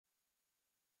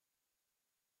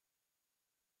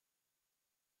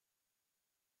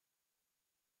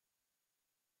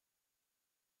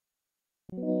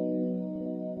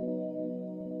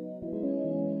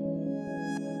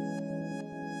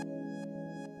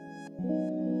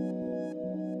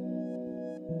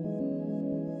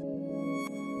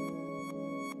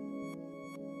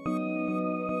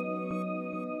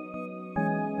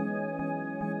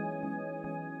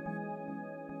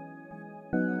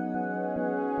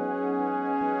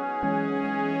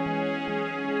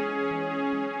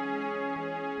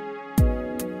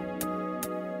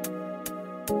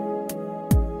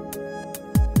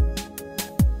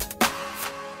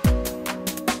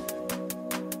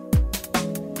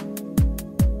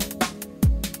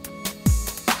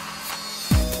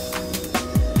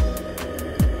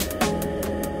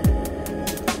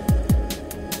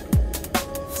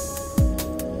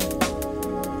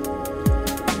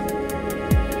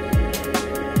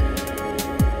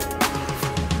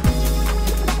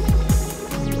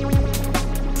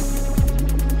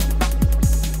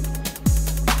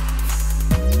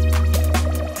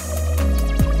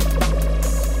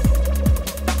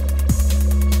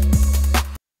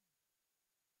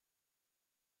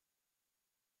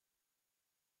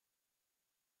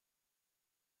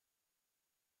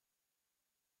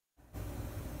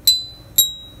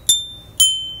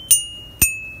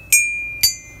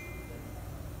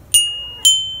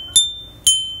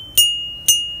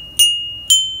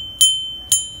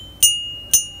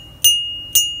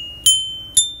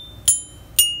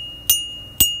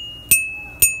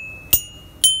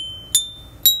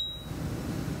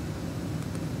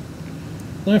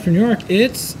Live from New York,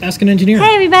 it's Ask an Engineer.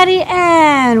 Hey everybody,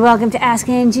 and welcome to Ask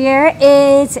an Engineer.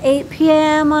 It's 8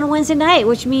 p.m. on a Wednesday night,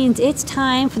 which means it's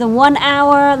time for the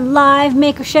 1-hour live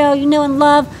maker show you know and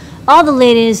love. All the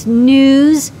latest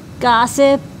news,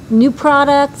 gossip, new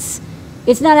products.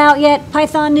 It's not out yet,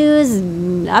 Python news,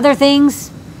 and other things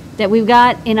that we've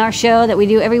got in our show that we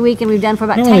do every week and we've done for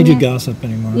about 10 years. I don't really do gossip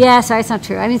anymore. Yeah, sorry, it's not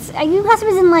true. I mean, gossip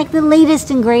is in like the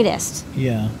latest and greatest.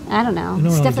 Yeah. I don't know.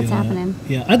 Stuff Stuff that's happening.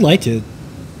 Yeah, I'd like to.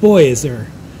 Boy, is there.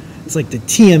 It's like the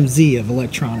TMZ of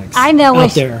electronics. I know.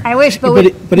 Out there. I wish, but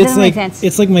it's like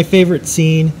it's like my favorite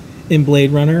scene in Blade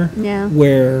Runner. Yeah.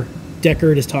 Where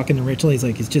Deckard is talking to Rachel. He's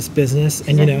like, "It's just business,"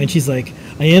 and and she's like,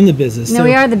 "I am the business." No, so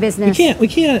we are the business. We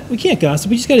can't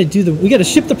gossip. We just got to do we got to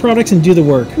ship the products and do the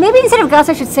work. Maybe instead of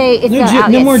gossip, I should say it's not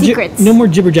out yet. Secrets. No more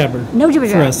jibber jabber. No jibber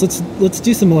jabber. For us, let's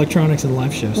do some electronics and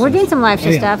live shows. We're doing some live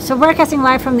show stuff. So broadcasting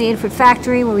live from the Adafruit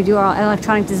factory, where we do our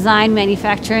electronic design,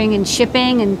 manufacturing, and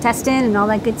shipping, and testing, and all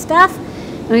that good stuff.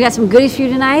 And we got some goodies for you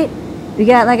tonight. We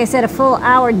got, like I said, a full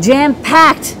hour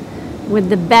jam-packed with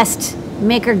the best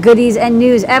maker goodies and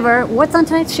news ever. What's on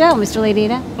tonight's show, Mr. Lady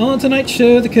Ada? On tonight's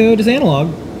show, the code is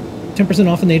analog. 10%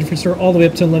 off in the Adafruit store all the way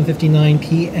up to 11:59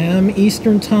 p.m.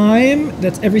 Eastern Time.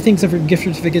 That's everything except for gift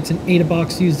certificates and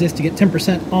AdaBox. Use this to get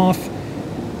 10% off.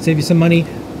 Save you some money.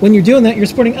 When you're doing that, you're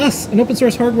supporting us, an open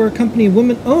source hardware company,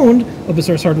 women-owned open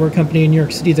source hardware company in New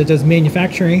York City that does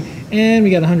manufacturing. And we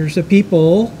got hundreds of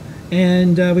people,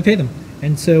 and we pay them.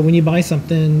 And so when you buy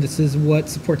something, this is what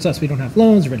supports us. We don't have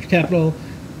loans or venture capital.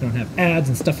 We don't have ads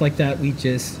and stuff like that. We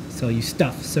just sell you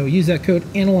stuff. So use that code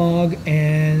analog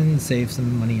and save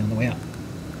some money on the way out.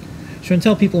 Show and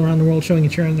tell people around the world showing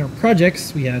and sharing their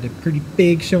projects. We had a pretty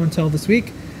big show and tell this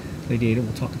week. Lady Ada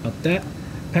will talk about that.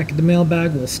 Pack at the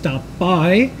mailbag will stop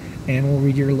by and we'll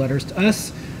read your letters to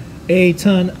us. A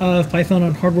ton of Python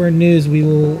on hardware news. We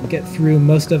will get through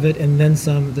most of it and then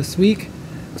some this week.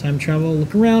 Time travel,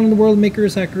 look around in the world of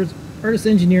makers, hackers, artists,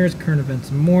 engineers, current events,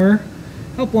 and more.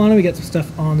 Help Lana, we got some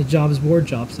stuff on the jobs board,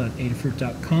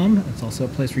 jobs.adafruit.com. It's also a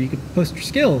place where you can post your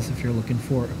skills if you're looking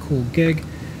for a cool gig.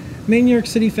 Main New York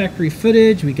City factory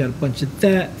footage, we got a bunch of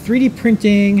that. 3D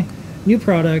printing, new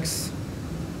products.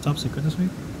 Top secret this week?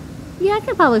 Yeah, I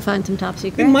could probably find some top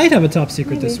secret. We might have a top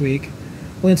secret this week.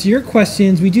 We'll answer your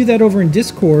questions. We do that over in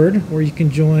Discord, where you can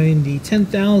join the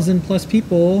 10,000 plus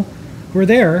people who are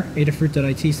there,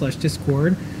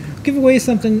 adafruit.it/Discord. Give away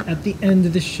something at the end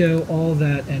of the show, all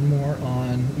that and more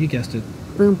on, you guessed it,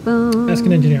 Boom, boom. Ask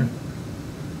an Engineer.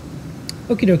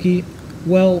 Okie dokie.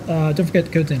 Well, don't forget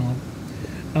the code's analog.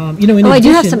 In addition, I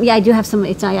do have some. Yeah, I do have some.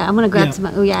 It's I'm gonna grab some.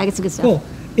 Oh yeah, I get some good stuff. Cool.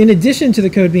 In addition to the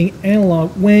code being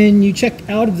analog, when you check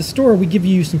out of the store, we give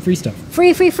you some free stuff. Free!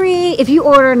 If you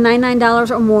order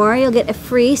 $99 or more, you'll get a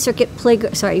free you'll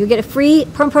get a free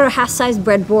Permaproto half-sized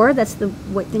breadboard. That's the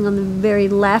white thing on the very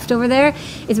left over there.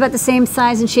 It's about the same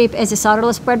size and shape as a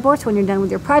solderless breadboard. So when you're done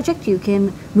with your project, you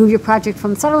can move your project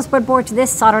from the solderless breadboard to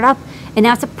this, soldered up, and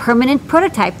now it's a permanent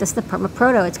prototype. That's the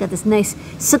Permaproto. It's got this nice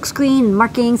silk screen and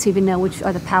markings, so you can know which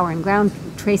are the power and ground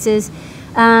traces.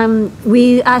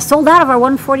 We sold out of our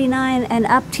 149 and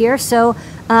up tier, so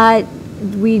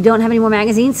we don't have any more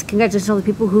magazines. Congratulations to all the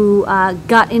people who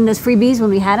got in those freebies when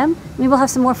we had them. Maybe we'll have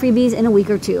some more freebies in a week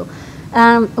or two.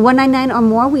 199 or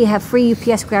more, we have free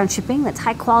UPS ground shipping. That's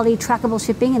high quality, trackable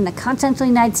shipping in the continental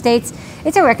United States.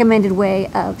 It's a recommended way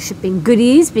of shipping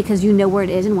goodies because you know where it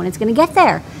is and when it's going to get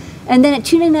there. And then at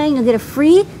 $299, you'll get a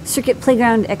free Circuit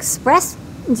Playground Express.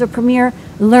 It's a premier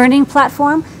learning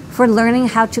platform for learning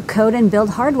how to code and build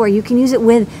hardware. You can use it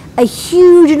with a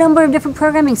huge number of different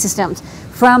programming systems,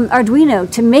 from Arduino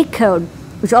to MakeCode,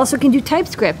 which also can do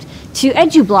TypeScript, to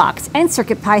EduBlocks and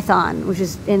CircuitPython, which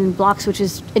is EduBlocks, which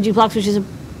is a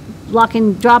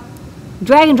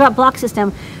drag and drop block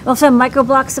system. We also have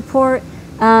microblock support.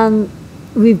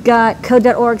 We've got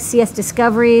code.org CS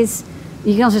discoveries.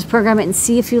 You can also just program it in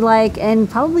C if you like, and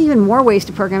probably even more ways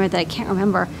to program it that I can't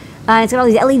remember. It's got all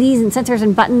these LEDs and sensors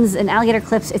and buttons and alligator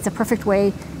clips. It's a perfect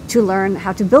way to learn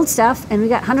how to build stuff, and we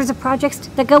got hundreds of projects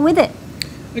that go with it.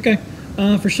 Okay.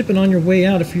 For shipping on your way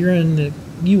out, if you're in the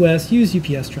U.S., use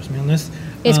UPS, trust me on this.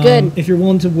 It's good. If you're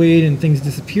willing to wait and things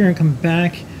disappear and come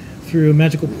back through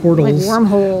magical portals. Like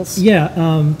wormholes. Yeah,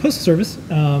 postal service,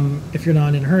 if you're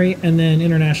not in a hurry. And then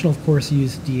international, of course,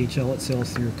 use DHL. It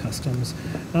sails through customs.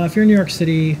 If you're in New York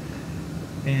City,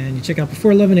 and you check out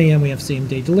before 11 a.m., we have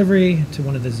same-day delivery to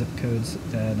one of the zip codes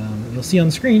that you'll see on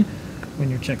the screen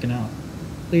when you're checking out.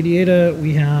 Lady Ada,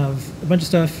 we have a bunch of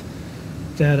stuff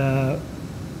that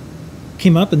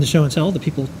came up in the show and tell that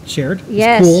people shared.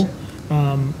 Yes. It's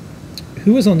cool.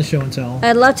 who was on the show and tell?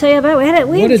 I'd love to tell you about it.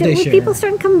 We What had did they share? people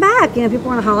starting to come back. You know, people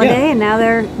were on a holiday Yeah. and now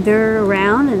they're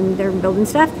around and they're building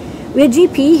stuff. We had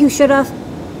GP who showed off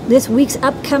this week's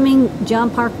upcoming John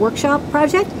Park workshop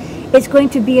project. It's going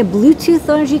to be a Bluetooth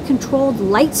energy controlled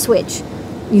light switch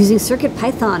using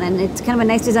CircuitPython, and it's kind of a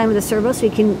nice design with a servo, so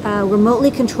you can remotely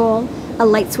control a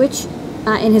light switch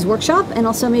in his workshop, and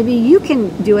also maybe you can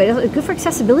do it. It's good for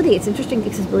accessibility. It's an interesting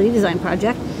accessibility design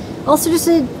project. Also, just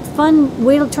a fun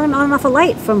way to turn on and off a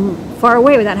light from far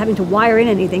away without having to wire in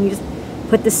anything. You just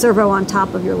put the servo on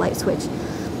top of your light switch.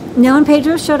 Noah and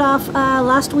Pedro showed off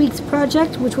last week's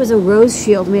project, which was a rose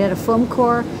shield made out of foam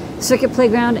core, Circuit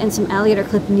Playground, and some alligator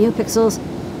clip NeoPixels.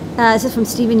 This is from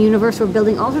Steven Universe. We're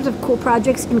building all sorts of cool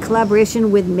projects in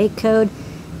collaboration with MakeCode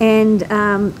and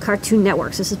Cartoon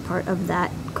Networks. This is part of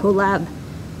that collab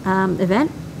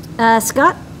event.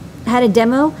 Scott had a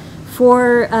demo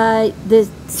for the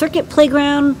Circuit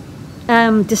Playground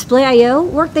display I/O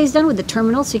work that he's done with the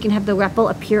terminal, so you can have the REPL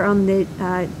appear on the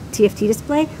TFT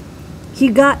display. He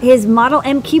got his Model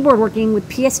M keyboard working with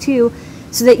PS2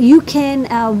 so that you can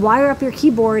wire up your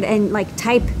keyboard and like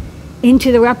type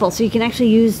into the REPL, so you can actually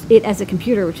use it as a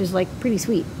computer, which is like pretty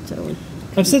sweet. So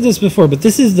I've said this before, but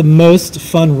this is the most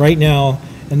fun right now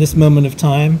in this moment of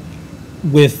time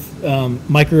with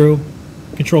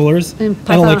microcontrollers And and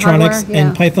Python electronics hardware, yeah.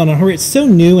 and Python on hardware. It's so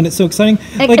new and it's so exciting.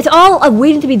 like, it's all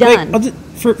waiting to be done.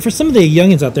 For some of the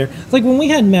youngins out there, like when we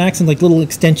had Macs and like little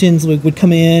extensions would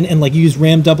come in and like use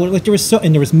RAM doubler, like there was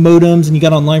modems and you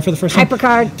got online for the first time.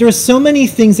 HyperCard. There were so many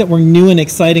things that were new and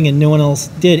exciting and no one else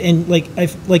did. And like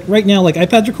right now, like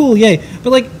iPads are cool, yay.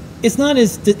 But like it's not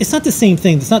the same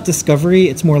thing. It's not discovery.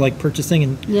 It's more like purchasing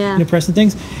and Yeah. pressing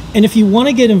things. And if you want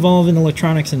to get involved in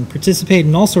electronics and participate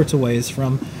in all sorts of ways,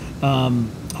 from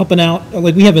helping out,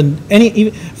 like we have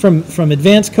from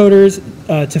advanced coders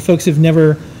to folks who've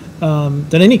never done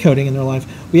any coding in their life.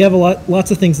 We have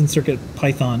lots of things in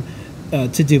CircuitPython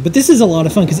to do. But this is a lot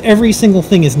of fun because every single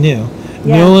thing is new.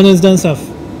 Yeah. No one has done stuff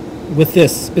with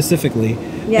this specifically.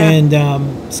 Yeah. And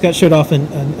Scott showed off,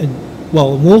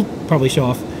 well, we'll probably show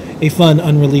off a fun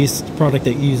unreleased product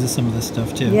that uses some of this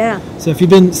stuff too. Yeah. So if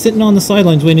you've been sitting on the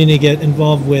sidelines waiting to get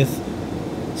involved with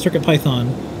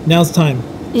CircuitPython, now's the time.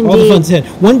 All the Indeed. fun's in.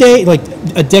 One day, like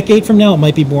a decade from now, it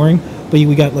might be boring, but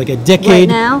we got like a decade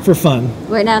now? for fun.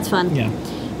 Right now it's fun. Yeah.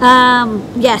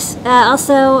 Yes.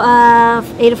 Also,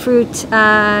 Adafruit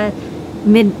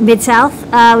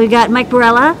Mid-South. We've got Mike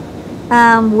Barella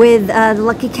with the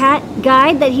Lucky Cat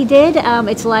guide that he did.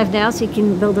 It's live now, so you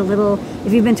can build a little,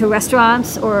 if you've been to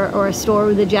restaurants or a store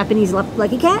with a Japanese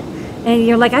Lucky Cat, and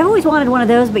you're like, I've always wanted one of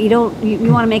those, but you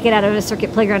want to make it out of a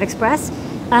Circuit Playground Express.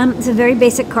 It's a very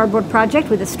basic cardboard project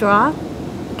with a straw.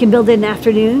 You can build it in an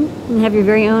afternoon and have your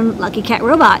very own Lucky Cat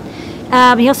robot.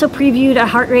 He also previewed a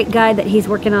heart rate guide that he's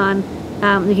working on.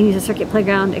 You can use a Circuit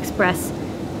Playground Express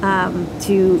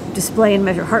to display and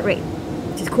measure heart rate,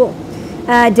 which is cool.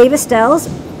 Dave Estells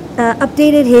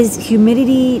updated his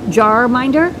humidity jar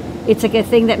minder. It's like a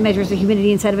thing that measures the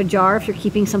humidity inside of a jar if you're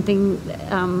keeping something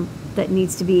that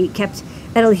needs to be kept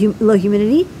at a low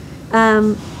humidity.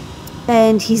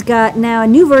 And he's got now a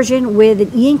new version with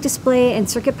an e-ink display and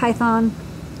CircuitPython.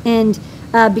 And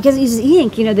because it uses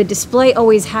e-ink, the display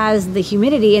always has the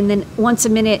humidity, and then once a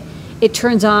minute it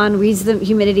turns on, reads the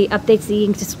humidity, updates the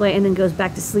e-ink display, and then goes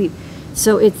back to sleep.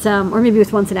 So it's, or maybe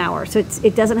it's once an hour. So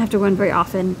it doesn't have to run very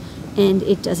often, and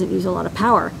it doesn't use a lot of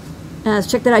power. So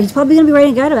check that out. He's probably going to be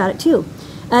writing a guide about it too.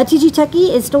 TG Techie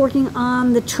is still working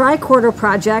on the tricorder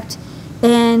project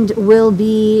and will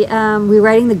be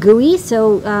rewriting the GUI.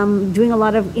 So doing a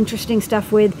lot of interesting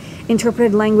stuff with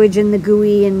interpreted language in the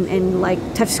GUI and like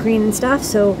touchscreen and stuff.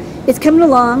 So it's coming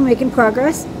along, making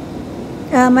progress.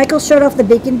 Michael showed off the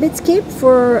Bacon Bits cape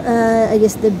for, I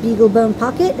guess, the BeagleBone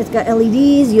Pocket. It's got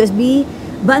LEDs, USB,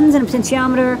 buttons, and a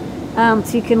potentiometer.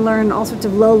 So you can learn all sorts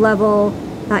of low-level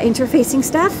interfacing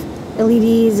stuff.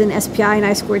 LEDs and SPI and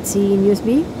I2C and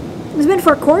USB. It was meant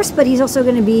for a course, but he's also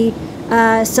going to be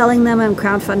selling them and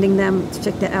crowdfunding them. So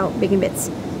check that out, Bacon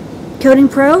Bits. Coding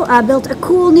Pro built a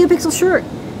cool NeoPixel shirt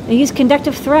and used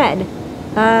conductive thread.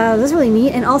 That's really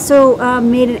neat. And also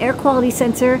made an air quality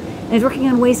sensor and is working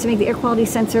on ways to make the air quality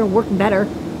sensor work better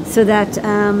so that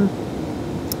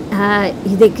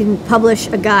they can publish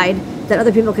a guide that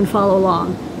other people can follow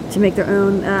along to make their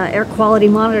own air quality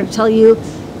monitor to tell you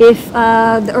if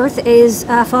the Earth is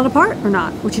falling apart or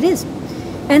not, which it is.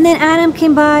 And then Adam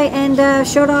came by and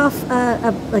showed off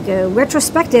like a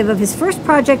retrospective of his first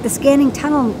project, the scanning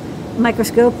tunnel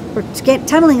microscope, or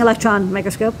tunneling electron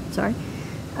microscope, sorry.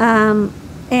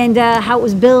 And how it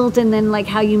was built, and then like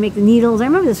how you make the needles. I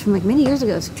remember this from like many years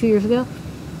ago, 2 years ago.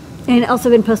 And also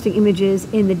been posting images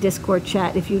in the Discord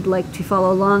chat if you'd like to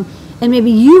follow along. And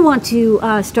maybe you want to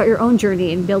start your own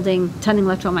journey in building tunneling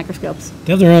electron microscopes.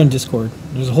 They have their own Discord.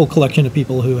 There's a whole collection of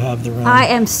people who have their own. I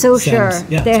am so SIMs. sure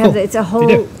Yeah, they it's have. cool. It's a They whole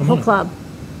do. I'm whole on it. club.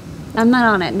 I'm not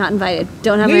on it. Not invited.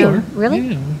 Don't have Yeah, my you own. are. Really?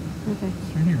 Yeah, Okay.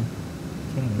 it's right here.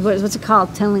 What's it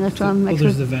called? Tunneling electron Well,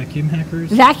 there's microscope. the vacuum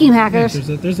hackers. Vacuum Yeah, hackers.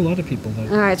 there's a lot of people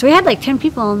that. All right. So we had like 10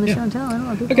 people on the Yeah. show and tell. I don't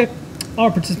know. People. Okay. All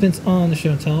participants on the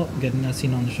show and tell get an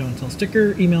seen on the show and tell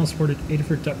sticker. Email support at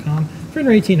adafruit.com. If you're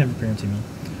under 18, have your parents' email.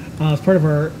 As part of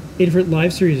our Adafruit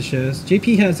live series of shows,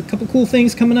 JP has a couple cool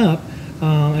things coming up.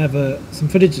 I have some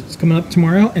footage that's coming up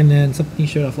tomorrow, and then something he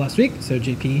showed off last week. So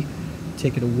JP,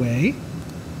 take it away.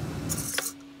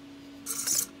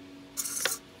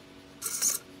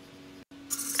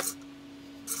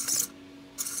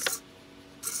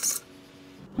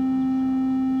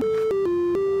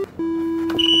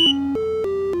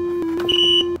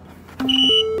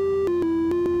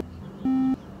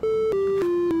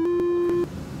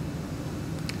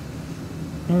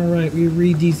 All right, we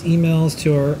read these emails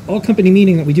to our all-company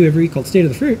meeting that we do every week called State of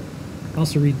the Fruit. I'll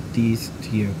also read these to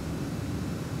you.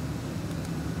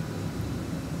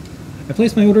 I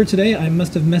placed my order today. I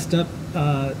must have messed up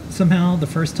somehow the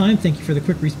first time. Thank you for the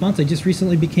quick response. I just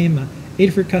recently became a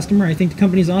Adafruit customer. I think the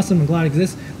company is awesome. I'm glad it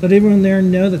exists. Let everyone there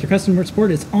know that their customer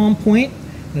support is on point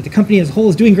and that the company as a whole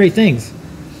is doing great things.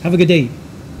 Have a good day,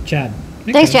 Chad.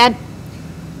 Thanks, Okay. Chad.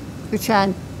 Or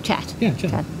Chad. Chat. Yeah,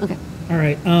 Chad. Okay. All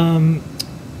right.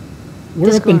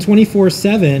 We're open Discord.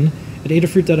 24/7 at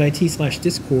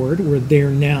adafruit.it/discord. We're there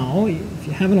now. If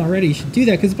you haven't already, you should do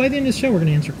that because by the end of the show, we're going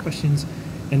to answer questions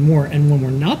and more. And when we're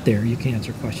not there, you can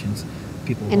answer questions.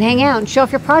 People And hang out and show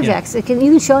off your projects. You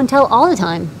can show and tell all the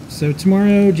time. So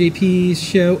tomorrow, JP's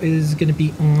show is going to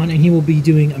be on, and he will be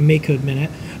doing a MakeCode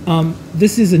Minute.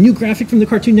 This is a new graphic from the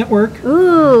Cartoon Network.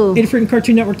 Ooh. Adafruit and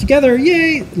Cartoon Network together.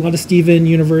 Yay! A lot of Steven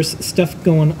Universe stuff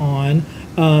going on.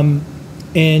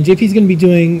 And JP's going to be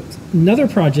doing another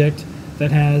project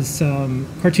that has some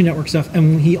Cartoon Network stuff,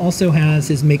 and he also has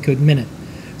his MakeCode Minute.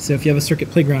 So if you have a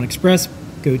Circuit Playground Express,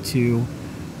 go to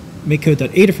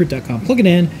makecode.adafruit.com, plug it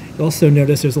in. You'll also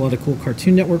notice there's a lot of cool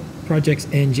Cartoon Network projects,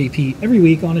 and JP every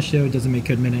week on a show does a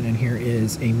MakeCode Minute, and here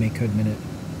is a MakeCode Minute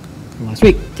from last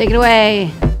week. Take it away.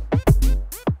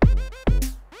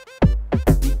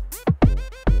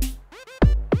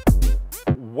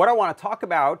 What I want to talk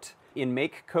about in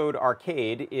MakeCode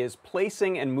Arcade is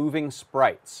placing and moving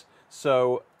sprites.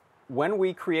 So when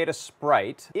we create a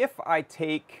sprite, if I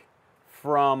take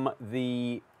from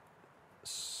the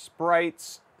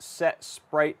sprites set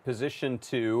sprite position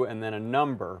to and then a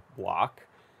number block,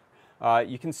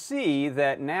 you can see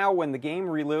that now when the game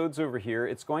reloads over here,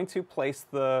 it's going to place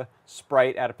the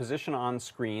sprite at a position on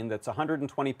screen that's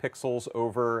 120 pixels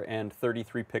over and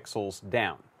 33 pixels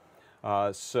down.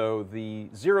 So the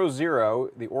 0, 0,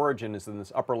 the origin is in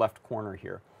this upper left corner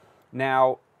here.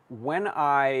 Now, when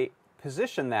I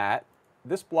position that,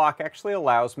 this block actually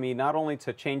allows me not only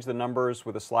to change the numbers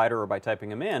with a slider or by typing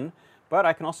them in, but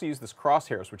I can also use this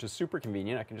crosshairs, which is super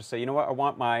convenient. I can just say, you know what, I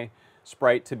want my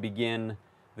sprite to begin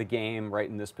the game right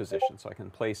in this position, so I can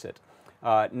place it.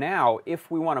 Now, if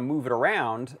we want to move it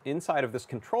around, inside of this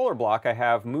controller block, I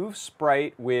have Move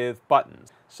Sprite with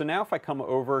buttons. So now if I come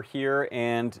over here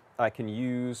and I can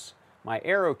use my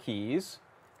arrow keys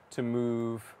to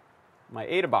move my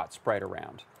Adabot sprite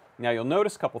around. Now you'll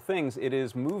notice a couple things. It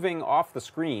is moving off the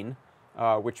screen,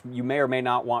 which you may or may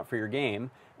not want for your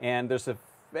game, and there's a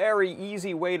very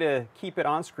easy way to keep it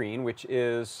on screen, which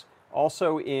is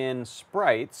also in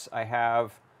sprites. I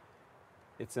have,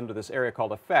 it's into this area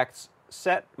called effects,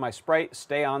 set my sprite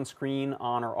stay on screen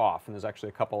on or off, and there's actually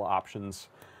a couple of options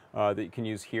that you can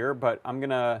use here, but I'm going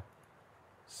to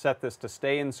set this to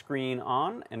stay in screen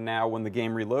on, and now when the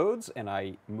game reloads and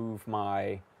I move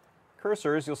my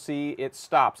cursors, you'll see it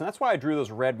stops. And that's why I drew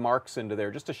those red marks into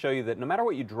there, just to show you that no matter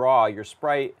what you draw, your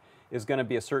sprite is going to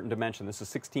be a certain dimension. This is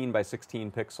 16 by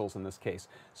 16 pixels in this case.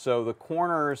 So the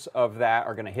corners of that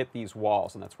are going to hit these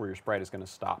walls, and that's where your sprite is going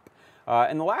to stop.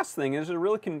 And the last thing is a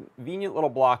really convenient little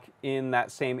block in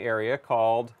that same area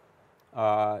called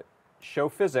Show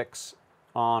Physics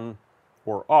on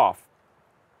or off.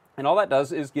 And all that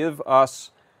does is give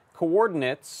us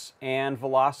coordinates and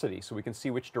velocity. So we can see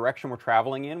which direction we're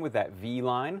traveling in with that V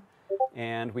line,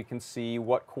 and we can see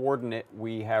what coordinate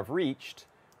we have reached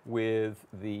with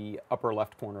the upper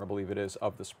left corner, I believe it is,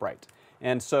 of the sprite.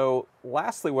 And so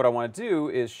lastly, what I want to do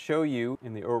is show you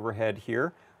in the overhead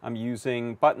here, I'm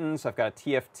using buttons, I've got a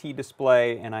TFT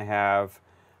display, and I have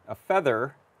a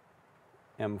Feather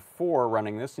M4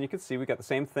 running this, and you can see we got the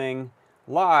same thing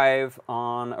live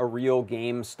on a real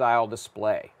game style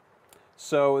display.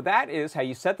 So that is how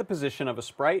you set the position of a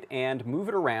sprite and move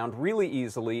it around really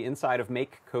easily inside of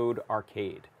MakeCode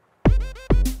Arcade.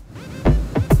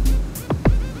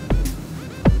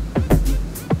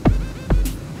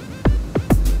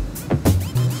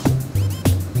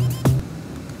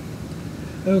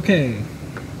 Okay,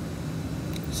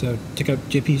 so check out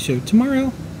JP's show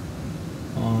tomorrow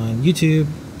on YouTube,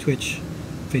 Twitch,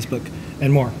 Facebook,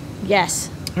 and more. Yes.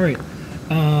 All right,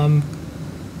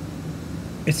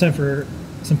 it's time for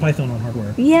some Python on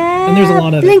hardware. Yeah. And there's a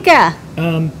lot of it. Blinka.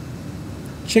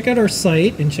 Check out our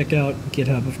site and check out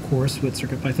GitHub, of course, with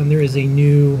CircuitPython. There is a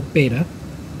new beta.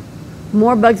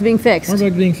 More bugs being fixed. More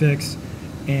bugs being fixed,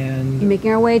 and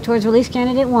Making our way towards release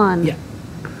candidate 1. yeah.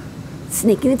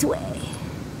 Sneaking its way.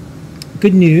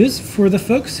 Good news for the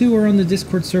folks who are on the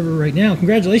Discord server right now.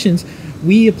 Congratulations.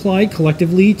 We applied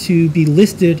collectively to be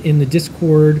listed in the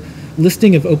Discord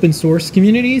listing of open source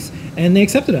communities, and they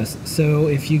accepted us. So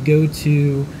if you go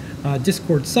to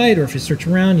Discord site, or if you search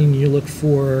around and you look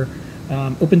for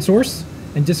open source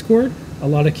and Discord, a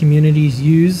lot of communities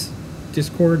use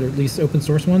Discord, or at least open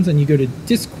source ones, and you go to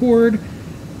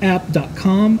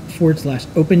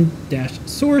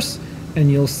discordapp.com/open-source, and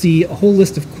you'll see a whole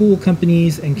list of cool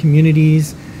companies and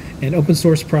communities and open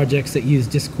source projects that use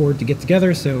Discord to get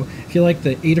together. So if you like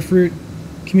the Adafruit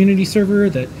community server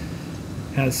that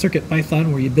has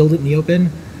CircuitPython where you build it in the open,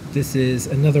 this is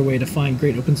another way to find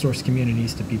great open source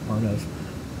communities to be part of.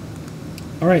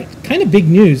 All right, kind of big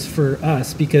news for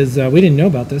us because we didn't know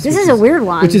about this. This is a weird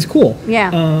one. Which is cool.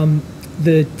 Yeah.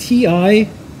 The TI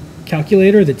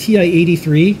calculator, the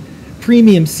TI-83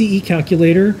 premium CE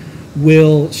calculator,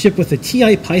 will ship with a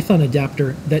TI Python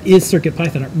adapter that is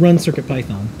CircuitPython. It runs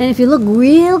CircuitPython. And if you look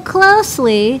real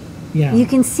closely, Yeah. you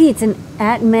can see it's an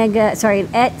at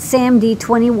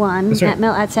SAMD21, That's right.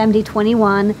 at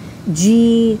SAMD21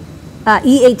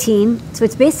 E18. So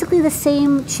it's basically the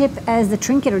same chip as the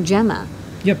Trinket or Gemma.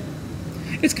 Yep.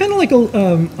 It's kind of like a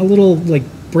little like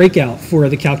breakout for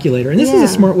the calculator, and this is Yeah. a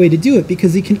smart way to do it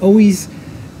because you can always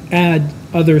add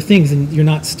other things, and you're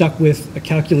not stuck with a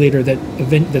calculator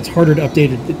that's harder to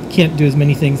update. It can't do as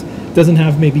many things. Doesn't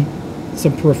have maybe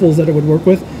some peripherals that it would work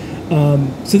with.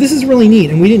 So this is really neat,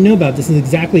 and we didn't know about this. This is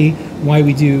exactly why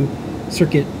we do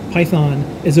CircuitPython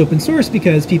as open source,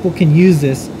 because people can use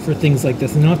this for things like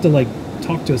this and not have to like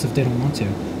talk to us if they don't want to,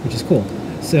 which is cool.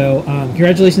 So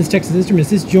congratulations, Texas Instruments.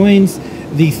 This joins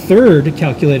the third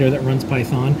calculator that runs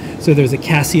Python. So there's a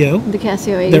Casio The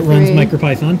Casio 83. that runs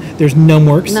MicroPython. There's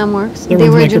Numworks Numworks, that the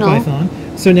runs original. MicroPython.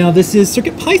 So now this is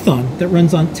CircuitPython that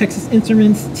runs on Texas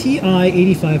Instruments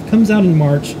TI-85. Comes out in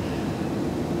March.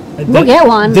 We'll get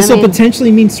one. This I will mean-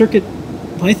 potentially mean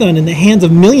CircuitPython in the hands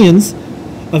of millions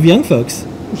of young folks.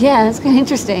 Yeah, that's kind of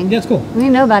interesting. Yeah, it's cool. We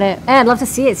didn't know about it. I'd love to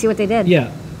see it, see what they did. Yeah.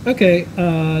 Okay.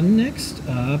 Next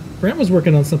up, Brent was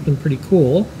working on something pretty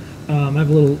cool. I have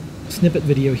a little snippet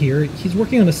video here. He's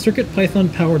working on a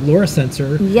CircuitPython powered LoRa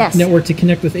sensor Yes. network to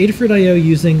connect with Adafruit I/O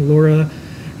using LoRa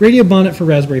Radio Bonnet for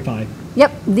Raspberry Pi.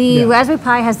 Yep, the Yeah. Raspberry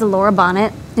Pi has the LoRa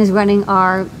bonnet, is running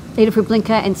our Adafruit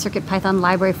Blinka and CircuitPython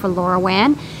library for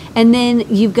LoRaWAN. And then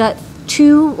you've got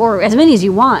 2, or as many as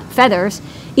you want, feathers,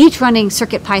 each running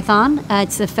CircuitPython.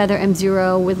 It's the Feather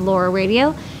M0 with LoRa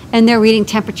radio. And they're reading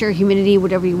temperature, humidity,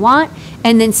 whatever you want,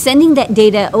 and then sending that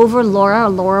data over LoRa or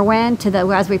LoRaWAN to the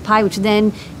Raspberry Pi, which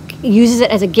then uses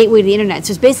it as a gateway to the internet.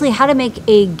 So it's basically how to make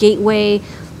a gateway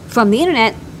from the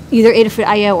internet, either Adafruit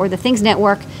I/O or the Things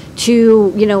network,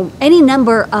 to any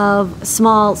number of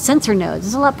small sensor nodes.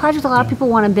 There's a lot of projects a lot of people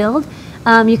want to build.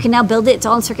 You can now build it. It's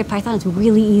all in CircuitPython. It's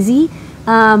really easy,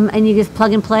 and you just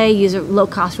plug and play. Use a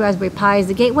low-cost Raspberry Pi as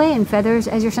the gateway, and Feathers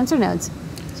as your sensor nodes.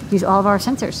 So use all of our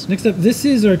sensors. Next up, this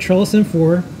is our Trellis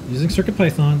M4 using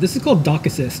CircuitPython. This is called Dock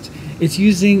Assist. It's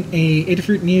using a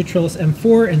Adafruit Neo Trellis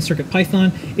M4 and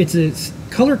CircuitPython. It's a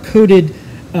color-coded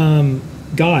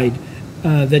guide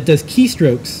that does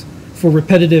keystrokes for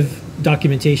repetitive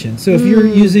documentation. So if you're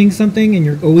using something and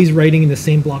you're always writing in the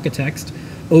same block of text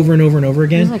over and over and over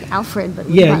again, It's like Alfred, but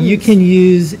with yeah, you buttons. can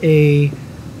use a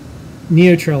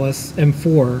Neo Trellis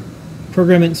M4,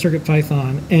 program it in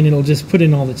CircuitPython, and it'll just put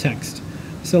in all the text.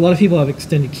 So a lot of people have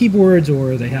extended keyboards,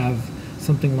 or they have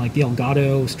something like the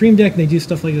Elgato Stream Deck, and they do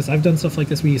stuff like this. I've done stuff like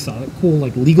this. We saw a cool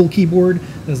like legal keyboard.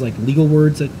 There's like legal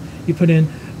words that you put in.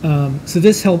 So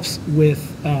this helps with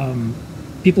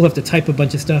people have to type a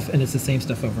bunch of stuff, and it's the same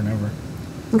stuff over and over.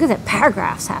 Look at that,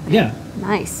 paragraphs happening. Yeah.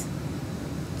 Nice.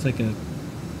 It's like a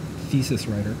thesis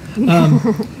writer.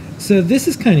 So this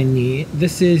is kind of neat.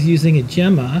 This is using a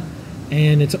Gemma,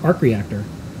 and it's an arc reactor.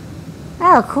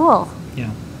 Oh, cool.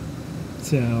 Yeah.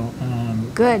 So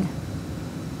Good.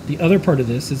 the other part of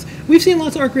this is we've seen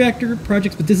lots of arc reactor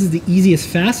projects, but this is the easiest,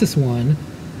 fastest one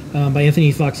by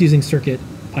Anthony Fox using Circuit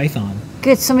Python.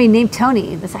 Good. Somebody named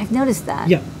Tony. I've noticed that.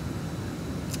 Yeah.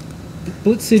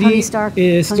 Blitz City Tony Stark,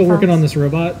 is Tony still working Fox. on this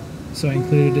robot, so I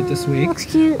included it this week. Looks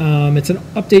cute. It's an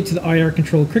update to the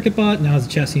IR-controlled Cricket bot. Now has a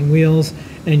chassis and wheels,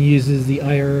 and uses the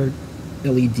IR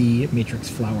LED matrix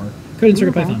flower. Code in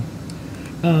CircuitPython.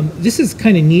 This is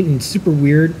kind of neat and super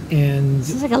weird, and This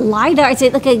is like a LiDAR. It's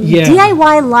like a Yeah.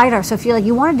 DIY LiDAR. So if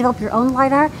you want to develop your own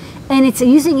LiDAR, and it's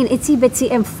using an Itsy Bitsy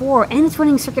M4, and it's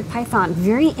running CircuitPython.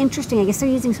 Very interesting. I guess they're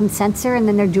using some sensor, and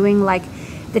then they're doing like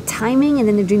the timing, and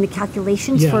then they're doing the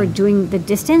calculations Yeah. for doing the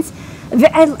distance.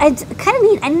 It's kind of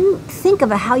neat. I didn't think of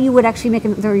how you would actually make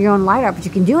your own LiDAR, but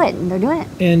you can do it, and they're doing it.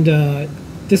 And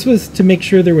this was to make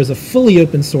sure there was a fully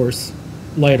open source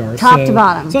LiDAR. Top to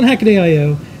bottom. It's on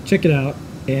Hackaday.io. Check it out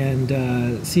and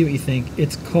see what you think.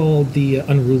 It's called the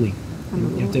Unruly.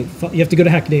 You have to go to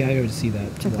Hackaday.io to see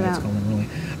that. Check it why it's out. called Unruly.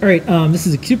 All right, this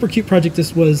is a super cute project.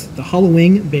 This was the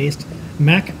Halloween-based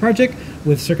Mac project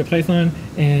with CircuitPython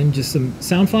and just some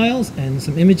sound files and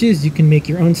some images. You can make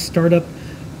your own startup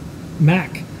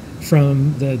Mac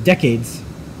from the decades.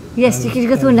 Yes, you of- can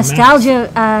go through a of Macs.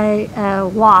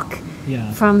 nostalgia walk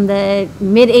Yeah. from the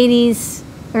mid '80s,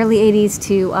 early '80s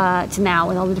to now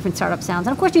with all the different startup sounds.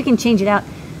 And of course, you can change it out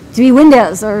to be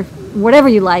Windows or whatever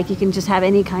you like. You can just have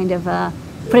any kind of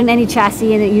put in any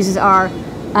chassis, and it uses our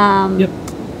Yep.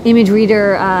 image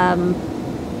reader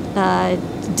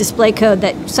display code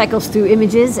that cycles through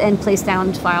images and plays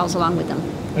sound files along with them.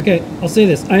 Okay, I'll say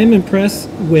this. I am impressed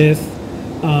with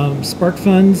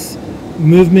SparkFun's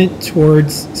movement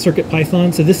towards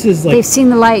CircuitPython. So this is like They've seen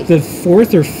the light. the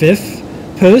fourth or fifth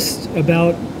post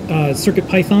about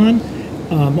CircuitPython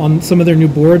on some of their new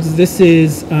boards. This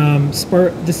is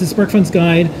SparkFun's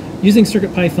guide using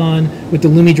CircuitPython with the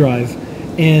Lumi drive,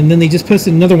 and then they just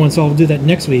posted another one. So I'll do that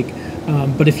next week.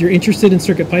 But if you're interested in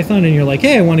CircuitPython and you're like,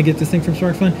 hey, I want to get this thing from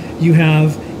SparkFun, you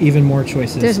have even more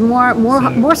choices. There's more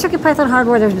CircuitPython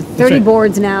hardware. There's 30 right.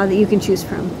 boards now that you can choose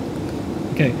from.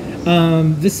 Okay,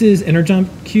 this is Energon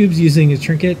cubes using a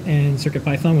Trinket and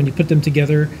CircuitPython. When you put them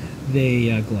together,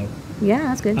 they glow. Yeah,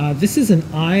 that's good. This is an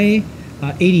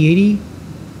i8080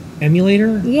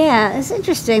 emulator. Yeah, it's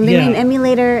interesting. They Yeah. made an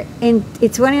emulator, and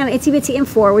it's running on Itsy Bitsy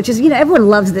M4, which is, everyone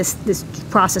loves this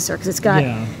processor because it's got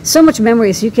Yeah. so much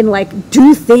memory, so you can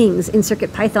do things in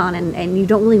CircuitPython, and you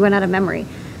don't really run out of memory.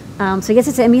 So I guess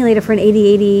it's an emulator for an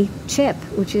 8080 chip,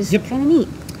 which is Yep. kind of neat.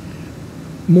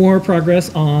 More progress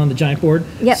on the Giant Board.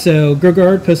 Yep. So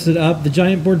Grogard posted up the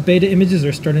Giant Board beta images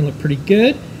are starting to look pretty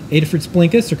good. Adafruit's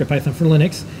Blinka, CircuitPython for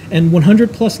Linux, and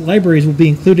 100 plus libraries will be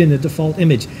included in the default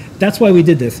image. That's why we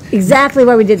did this. Exactly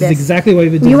why we did This this. is exactly why we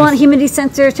did You this. want humidity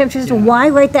sensors, temperature sensor, Yeah. why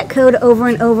write that code over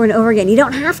and over and over again? You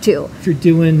don't have to. If you're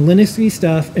doing Linux-y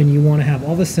stuff and you want to have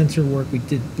all the sensor work, we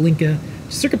did Blinka,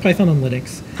 CircuitPython on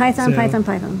Linux. Python, So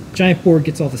Python. Giant Board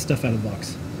gets all the stuff out of the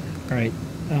box. All right.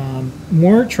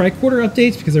 More tricorder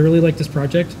updates because I really like this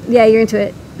project. Yeah, you're into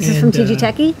it. This is from And, TG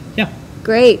Techie? Yeah.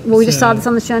 Great. Well, we just saw So- this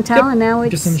on the show and tell, Yep, and now it's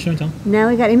just on the show and tell. now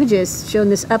we got images showing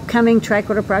this upcoming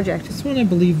tricorder project. This one I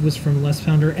believe was from Les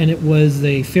Founder, and it was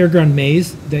a fairground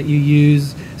maze that you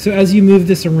use. So as you move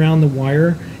this around the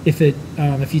wire, if you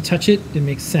touch it, it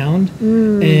makes sound.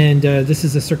 And this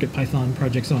is a CircuitPython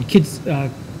project. It's on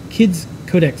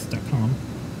kidscodex.com.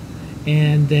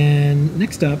 And then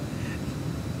next up,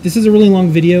 this is a really long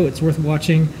video. It's worth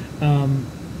watching.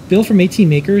 Bill from AT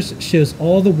Makers shows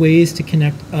all the ways to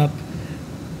connect up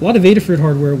a lot of Adafruit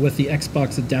hardware with the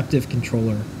Xbox Adaptive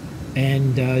Controller.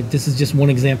 And this is just one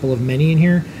example of many in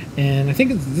here. And I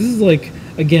think this is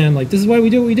this is why we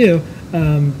do what we do.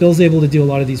 Bill's able to do a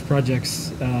lot of these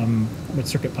projects with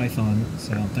CircuitPython.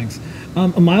 So thanks.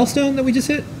 A milestone that we just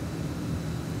hit,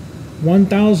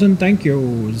 1,000 thank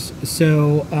yous.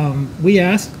 So we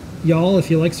asked y'all if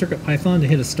you like CircuitPython to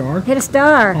hit a star Hit a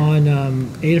star. on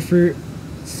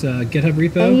Adafruit's GitHub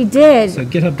repo. And you did. So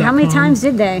GitHub.com. How many times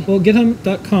did they? Well,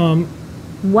 GitHub.com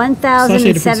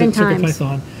 1,007 times.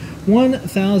 CircuitPython.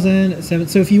 1,007.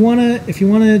 So if you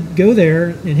wanna go there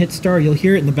and hit star, you'll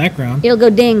hear it in the background. It'll go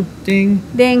ding, Ding.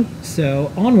 ding.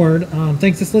 So onward.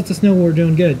 Thanks. This lets us know we're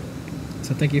doing good.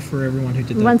 So thank you for everyone who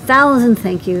did that. 1,000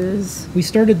 thank yous. We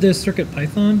started this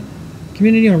CircuitPython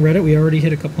community on Reddit. We already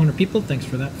hit a couple hundred people. Thanks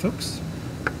for that, folks.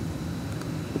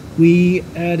 We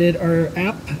added our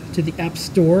app to the App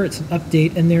Store. It's an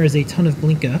update, and there is a ton of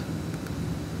Blinka.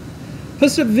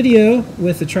 Posted up a video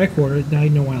with the tricorder. Now you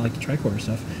know why I like the tricorder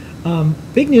stuff.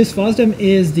 Big news, FOSDEM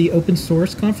is the open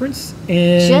source conference.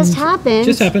 And Just happened.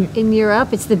 Just happened. in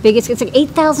Europe. It's the biggest. It's like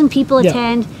 8,000 people Yeah.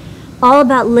 attend. all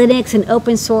about Linux and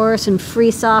open source and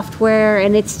free software,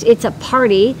 and it's a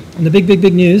party. And the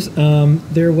big news,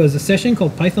 there was a session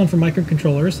called Python for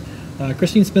Microcontrollers.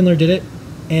 Christine Spindler did it,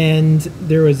 and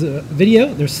there was a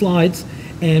video, there's slides,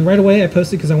 and right away I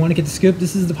posted because I want to get the scoop.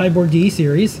 This is the PyBoard DE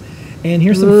series, and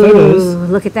here's some photos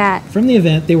Look at that. from the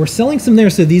event. They were selling some there,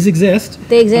 so these exist.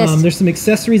 They exist. There's some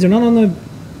accessories. They're not on the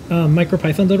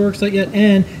micropython.org site yet,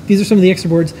 and these are some of the extra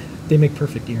boards. They make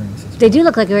perfect earrings. They do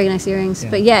look like very nice earrings, Yeah.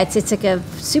 but yeah, it's like a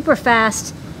super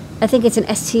fast. I think it's an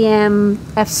STM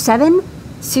F7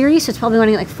 series, so it's probably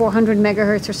running at like 400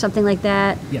 megahertz or something like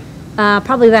that. Yeah.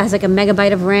 Probably that has like a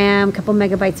megabyte of RAM, a couple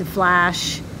megabytes of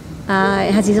flash.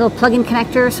 It has these little plug-in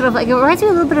connectors, sort of like it reminds me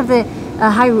a little bit of the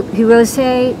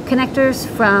Hirose connectors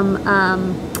from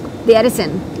the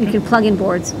Edison. You can plug in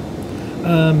boards.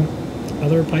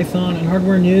 Other Python and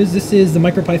hardware news. This is the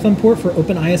MicroPython port for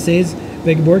OpenISA's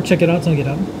Vega board. Check it out. It's on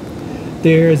GitHub.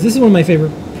 This is one of my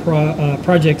favorite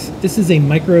projects. This is a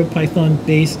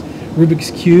MicroPython-based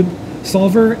Rubik's Cube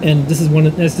solver, and this is one.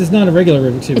 This is not a regular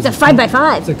Rubik's Cube. It's a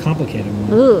 5x5. It's a complicated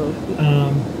one. Ooh.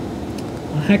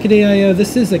 Hackaday.io.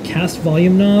 This is a cast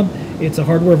volume knob. It's a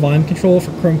hardware volume control for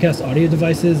Chromecast audio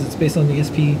devices. It's based on the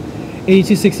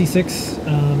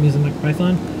ESP8266 using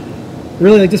MicroPython.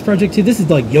 Really like this project too. This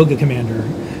is like Yoga Commander.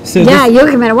 So Yeah,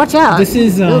 Yoga Commander, watch out. this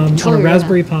is You'll on control a your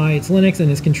Raspberry Pi. It's Linux and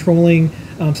it's controlling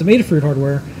some Adafruit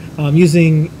hardware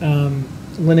using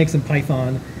Linux and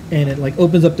Python, and it like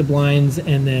opens up the blinds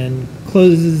and then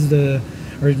closes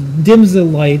or dims the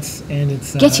lights, and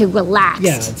it's Get you relaxed.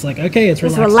 yeah. It's like okay, it's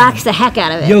Just relaxing. relax the heck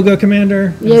out of it. Yoga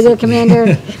Commander. Yoga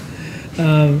Commander.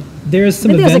 There's some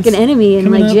I think there's like events an enemy in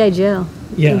coming like up. G.I. Joe.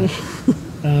 Yeah.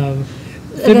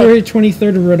 February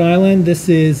 23rd in Rhode Island. This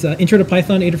is Intro to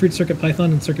Python, Adafruit Circuit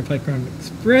Python, and CircuitPython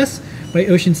Express by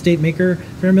Ocean State Maker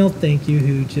Fairmill. Thank you,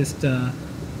 who just did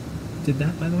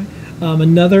that, by the way.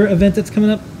 Another event that's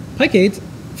coming up, PyCades,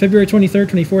 February 23rd,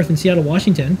 24th in Seattle,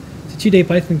 Washington. It's a 2-day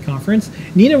Python conference.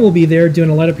 Nina will be there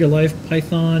doing a Light Up Your Life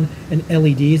Python and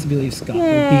LEDs. I believe Scott will be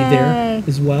there Yay.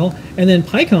 as well. And then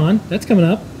PyCon, that's coming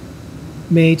up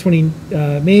May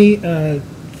 1st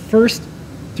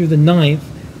through the 9th,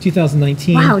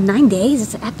 2019. Wow, 9 days?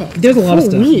 It's epic. There's a lot of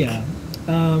Full stuff, week.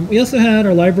 yeah. We also had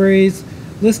our libraries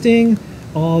listing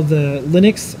all the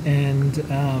Linux and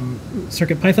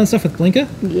CircuitPython stuff with Blinka.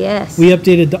 Yes. We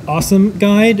updated the awesome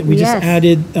guide. We just Yes.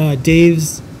 added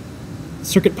Dave's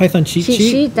CircuitPython cheat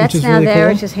sheet, That's which is now really there,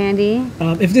 cool. which is handy.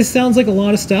 If this sounds like a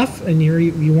lot of stuff and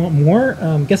you want more,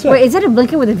 guess what? Wait, is it a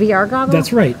blinker with a VR goggle?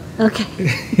 That's right. Okay.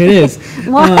 It is.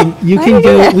 Why? You Why can do you do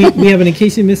go. that? We have an in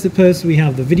case you missed it post. We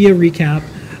have the video recap.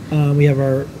 We have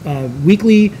our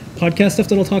weekly podcast stuff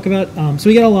that I'll talk about. So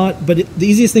we got a lot, but the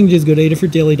easiest thing to do is go to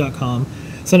adafruitdaily.com.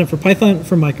 Sign up for Python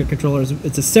for microcontrollers.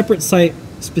 It's a separate site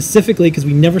specifically because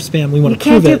we never spam. We want You to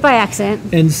can't prove do it. it by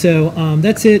accident. And so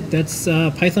that's it. That's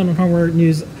Python and hardware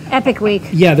news. Epic week.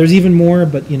 Yeah, there's even more,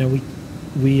 but we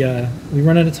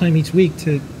run out of time each week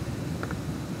to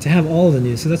have all of the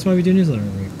news. So that's why we do newsletter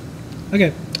every week.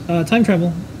 Okay, time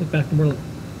travel. Look back at the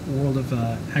world of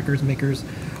hackers, makers,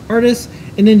 artists,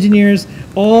 and engineers.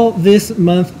 All this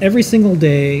month, every single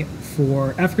day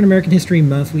for African American History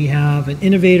Month, we have an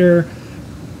innovator,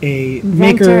 a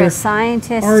Inventor, maker, a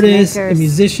scientist, artist, makers. a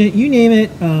musician, you name it.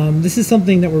 This is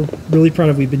something that we're really proud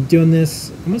of. We've been doing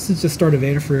this almost since the start of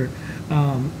Adafruit.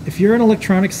 If you're an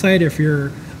electronic site, if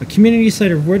you're a community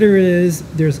site, or whatever it is,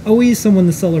 there's always someone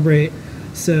to celebrate.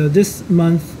 So this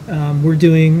month, we're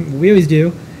doing what we always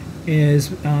do, is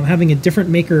having a different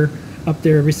maker up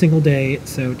there every single day.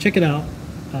 So check it out.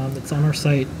 It's on our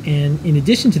site. And in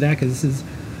addition to that, because this is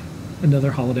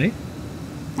another holiday,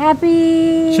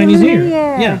 Happy Chinese New Year.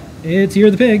 Year. Yeah, it's Year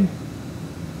of the Pig.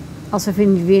 Also, if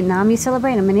in Vietnam you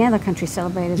celebrate, and many other countries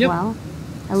celebrate as Yep. well.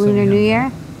 A So Lunar we New have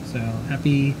Year. So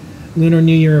happy Lunar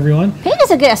New Year, everyone. Pig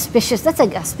is a good auspicious. That's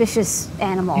a auspicious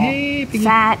animal. Hey, piggy.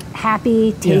 Fat,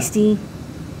 happy, tasty.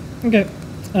 Okay.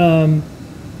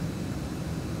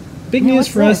 Big Yeah, news what's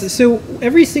for us. this? So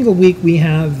every single week we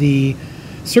have the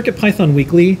CircuitPython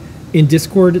Weekly in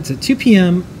Discord. It's at 2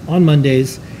 p.m. on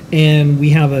Mondays, and we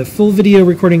have a full video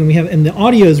recording. And the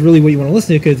audio is really what you want to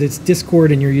listen to because it's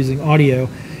Discord and you're using audio.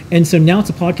 And so now it's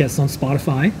a podcast on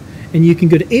Spotify, and you can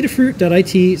go to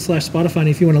adafruit.it/Spotify. And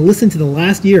if you want to listen to the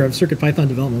last year of CircuitPython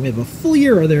development, we have a full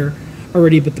year there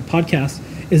already, but the podcast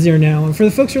is there now. And for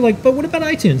the folks who are like, but what about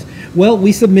iTunes? Well,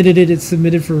 we submitted it. It's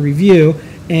submitted for review,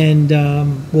 and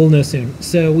we'll know soon.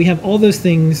 So we have all those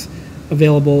things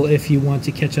available if you want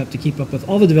to catch up to keep up with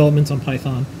all the developments on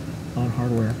Python on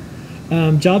hardware.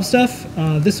 Job stuff.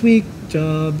 This week,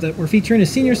 job that we're featuring is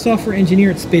senior software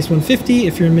engineer at Space 150.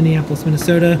 If you're in Minneapolis,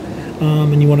 Minnesota,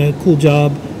 and you want a cool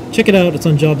job, check it out. It's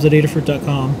on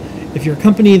jobs@adafruit.com. If you're a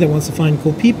company that wants to find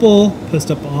cool people,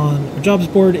 post up on our jobs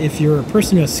board. If you're a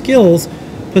person who has skills,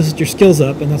 post your skills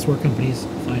up, and that's where companies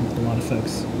find a lot of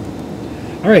folks.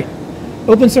 All right,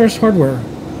 open source hardware.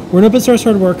 We're an open source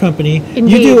hardware company.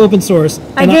 Indeed. You do open source.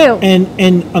 I do.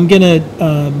 And I'm gonna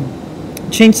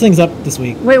change things up this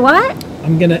week. Wait, what?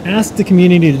 I'm gonna ask the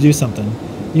community to do something.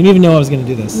 You didn't even know I was gonna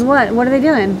do this. What? What are they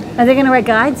doing? Are they going to write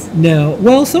guides? No,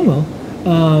 well, some will.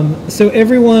 So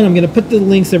everyone, I'm going to put the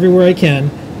links everywhere I can.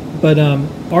 But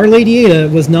Our Lady Ada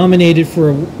was nominated for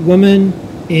a Woman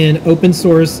in Open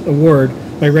Source Award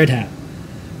by Red Hat.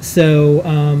 So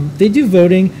they do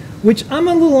voting, which I'm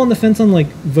a little on the fence on, like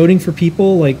voting for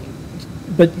people.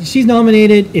 But she's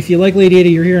nominated. If you like Lady Ada,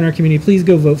 you're here in our community. Please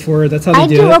go vote for her. That's how they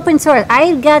do it. I do open source.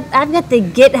 I've got the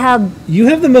GitHub. You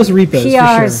have the most repos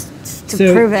PRs for sure.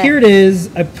 to prove it. Here it is.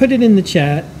 I put it in the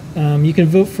chat. You can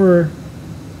vote for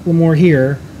Limor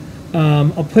here.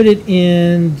 I'll put it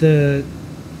in the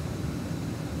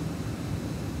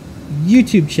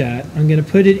YouTube chat. I'm going to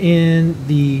put it in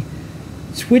the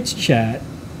Twitch chat,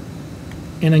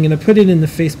 and I'm going to put it in the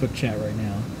Facebook chat right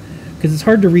now because it's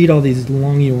hard to read all these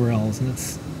long URLs, and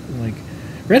it's like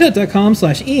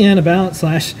redhat.com/en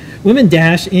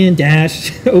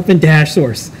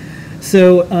about/women-in-open-source.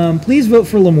 So please vote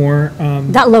for Limor.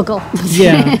 .local.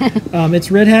 Yeah, it's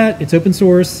Red Hat. It's open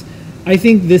source. I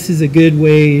think this is a good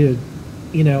way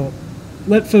to,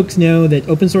 let folks know that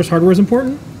open source hardware is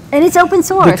important. And it's open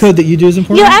source. The code that you do is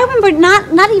important. Yeah, I remember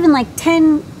not even like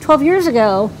 10, 12 years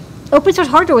ago, open source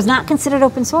hardware was not considered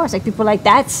open source. Like people were like,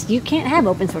 you can't have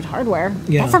open source hardware.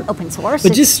 Yeah. That's not open source.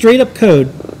 But just straight up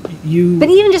code, But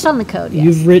even just on the code, yes.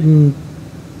 You've written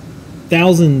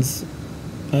thousands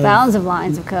of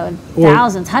lines of code. Or-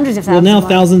 Thousands, hundreds of well, thousands. now of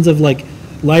lines. thousands of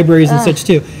libraries and such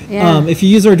too. yeah. If you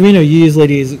use Arduino, you use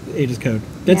Lady Ada's code.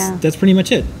 Yeah. That's pretty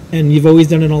much it. And you've always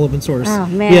done it all open source. Oh,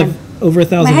 man. We have over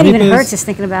 1,000 My head repos. even hurts just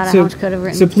thinking about how much code I've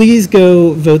written. So please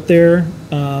go vote there.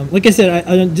 Like I said,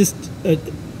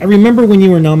 I remember when you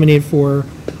were nominated for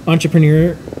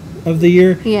Entrepreneur of the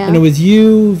Year. Yeah. And it was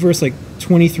you versus like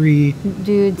 23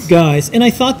 Dudes. guys. And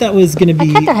I thought that was going to be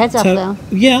I cut their heads off, tough. though.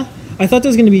 Yeah. I thought that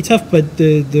was going to be tough, but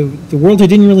the world who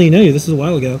didn't really know you, this was a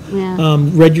while ago, Yeah.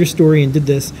 read your story and did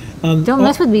this. Don't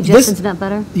mess with me, Justin's not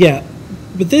better. Yeah,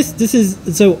 but this is,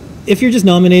 so if you're just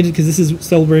nominated because this is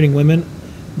celebrating women,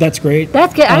 that's great.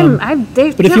 That's good.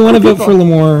 But if you want to vote for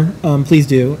Limor, please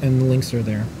do, and the links are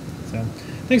there. So,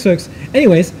 thanks, folks.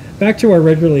 Anyways, back to our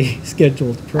regularly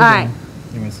scheduled program. All right.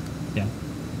 Anyways, yeah,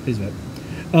 please vote.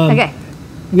 Okay.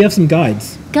 We have some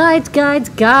guides. Guides.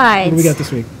 What do we got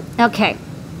this week? Okay.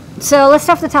 So let's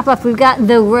start from the top left. We've got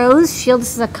the Rose Shield.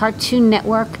 This is a Cartoon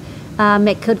Network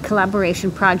Make Code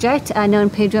collaboration project. Noah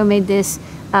and Pedro made this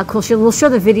cool shield. We'll show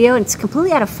the video. It's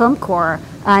completely out of foam core.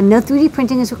 No 3D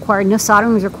printing is required. No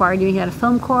soldering is required. You make it out of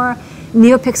foam core.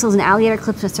 NeoPixels and alligator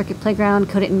clips and a circuit playground.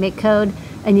 Code it in Make Code.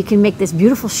 And you can make this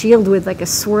beautiful shield with like a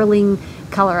swirling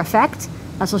color effect. So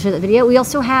we'll show that video. We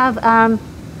also have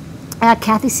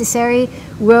Kathy Cesari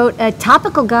wrote a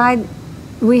topical guide.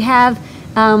 We have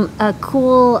a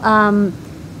cool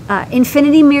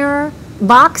infinity mirror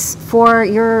box for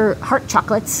your heart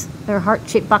chocolates, or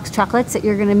heart-shaped box chocolates that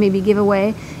you're going to maybe give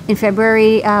away in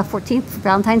February 14th for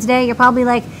Valentine's Day. You're probably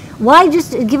like, why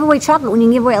just give away chocolate when you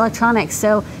can give away electronics?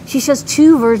 So she shows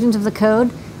two versions of the code.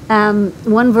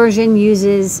 One version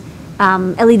uses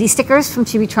LED stickers from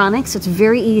Chibitronics, so it's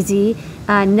very easy.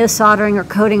 No soldering or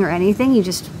coding or anything. You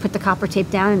just put the copper tape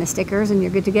down and the stickers and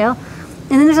you're good to go.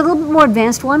 And then there's a little bit more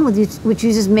advanced one which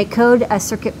uses Make Code,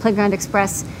 Circuit Playground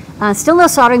Express. Still no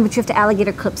soldering, but you have to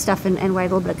alligator clip stuff and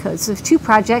write a little bit of code. So there's two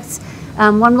projects,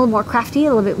 one a little more crafty,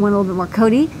 one a little bit more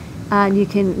codey. You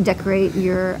can decorate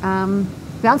your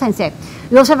Valentine's Day.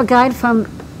 We also have a guide from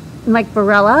Mike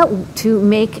Barella to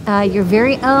make your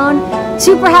very own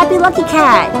Super Happy Lucky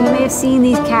Cat. You may have seen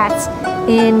these cats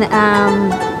in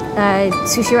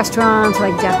sushi restaurants,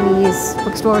 like Japanese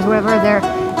bookstores, whatever.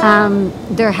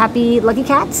 They're happy lucky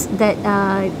cats that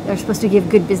are supposed to give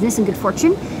good business and good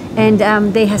fortune, and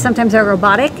sometimes are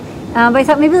robotic. But I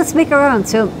thought maybe let's make our own.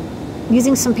 So,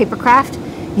 using some paper craft,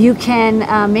 you can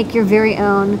make your very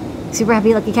own Super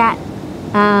Happy Lucky Cat.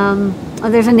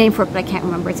 There's a name for it, but I can't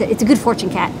remember. It's a good fortune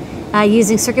cat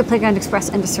using Circuit Playground Express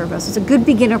and a servo. So it's a good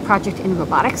beginner project in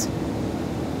robotics.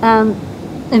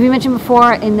 As we mentioned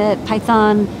before in the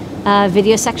Python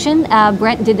video section,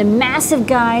 Brent did a massive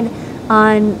guide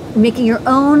on making your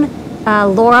own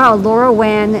LoRa or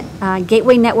LoRaWAN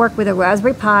gateway network with a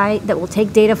Raspberry Pi that will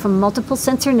take data from multiple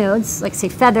sensor nodes, like say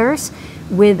feathers,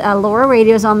 with LoRa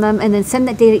radios on them, and then send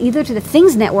that data either to the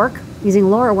Things network using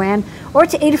LoRaWAN or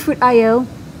to Adafruit IO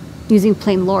using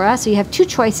plain LoRa. So you have two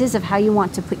choices of how you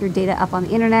want to put your data up on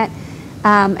the internet.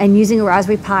 And using a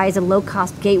Raspberry Pi as a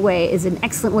low-cost gateway is an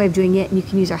excellent way of doing it. And you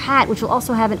can use our hat, which will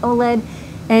also have an OLED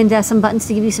and some buttons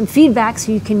to give you some feedback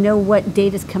so you can know what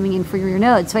data is coming in for your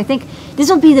node. So I think this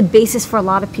will be the basis for a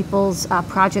lot of people's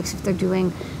projects if they're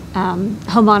doing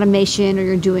home automation, or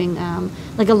you're doing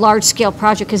like a large-scale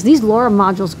project, because these LoRa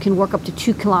modules can work up to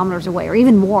 2 kilometers away or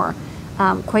even more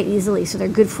quite easily. So they're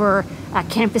good for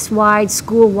campus-wide,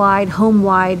 school-wide,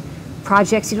 home-wide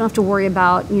projects. You don't have to worry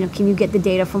about, can you get the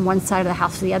data from one side of the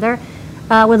house to the other.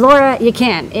 With LoRa, you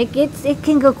can. It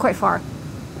can go quite far.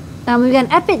 We've got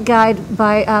an epic guide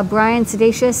by Brian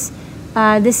Sedacious.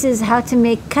 This is how to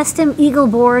make custom Eagle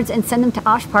boards and send them to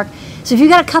OshPark. So if you've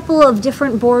got a couple of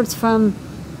different boards from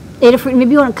Adafruit,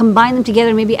 maybe you want to combine them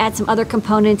together, maybe add some other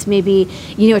components, maybe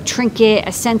a trinket,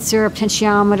 a sensor, a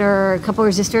potentiometer, a couple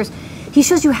of resistors. He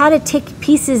shows you how to take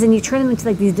pieces and you turn them into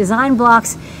like these design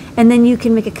blocks, and then you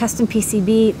can make a custom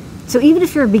PCB. So even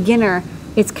if you're a beginner,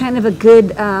 it's kind of a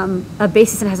good a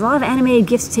basis, and has a lot of animated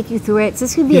GIFs to take you through it. So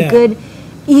this could be a good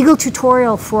Eagle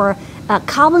tutorial for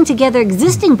cobbling together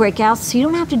existing breakouts, so you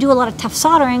don't have to do a lot of tough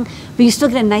soldering, but you still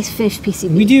get a nice finished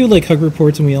PCB. We do like hug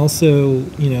reports, and we also,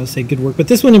 say good work. But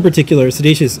this one in particular,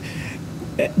 Sedacious,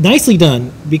 nicely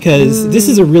done, because this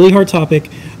is a really hard topic.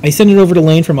 I sent it over to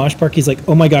Lane from OshPark. He's like,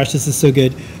 oh my gosh, this is so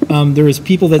good. There was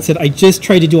people that said, I just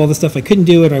tried to do all this stuff. I couldn't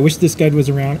do it. I wish this guide was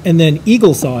around. And then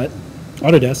Eagle saw it,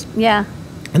 Autodesk. Yeah.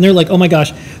 And they're like, oh my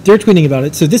gosh, they're tweeting about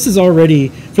it. So this is already,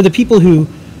 for the people who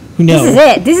know. This is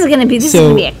it. This is going to be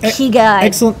a key guide.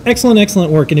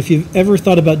 Excellent work. And if you've ever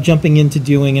thought about jumping into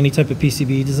doing any type of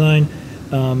PCB design,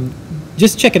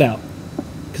 just check it out.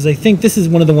 Because I think this is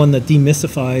one of the one that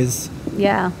demystifies.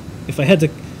 Yeah. If I had to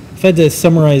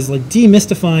summarize, like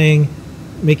demystifying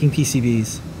making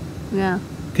PCBs. Yeah.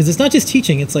 Because it's not just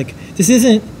teaching. It's like this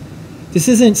isn't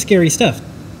scary stuff,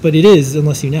 but it is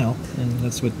unless you know, and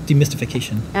that's what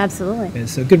demystification. Absolutely. is.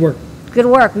 So good work. Good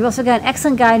work. We've also got an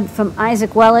excellent guide from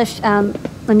Isaac Wellish on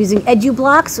using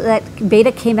EduBlocks. That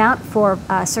beta came out for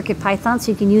CircuitPython,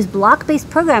 so you can use block-based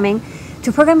programming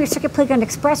to program your Circuit Playground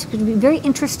Express, which would be very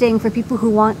interesting for people who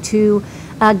want to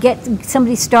get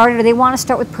somebody started, or they want to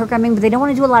start with programming, but they don't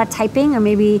want to do a lot of typing, or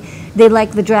maybe they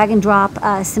like the drag and drop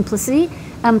simplicity.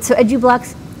 So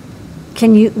EduBlocks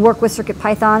can work with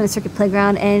CircuitPython and Circuit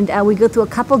Playground, and we go through a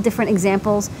couple different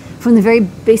examples from the very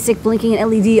basic blinking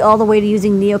and LED all the way to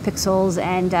using NeoPixels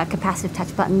and capacitive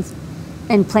touch buttons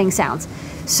and playing sounds.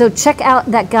 So check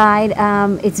out that guide.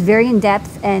 It's very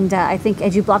in-depth, and I think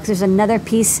EduBlocks is another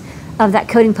piece of that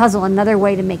coding puzzle, another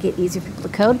way to make it easier for people to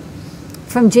code.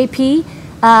 From JP,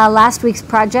 last week's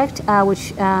project,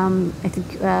 which I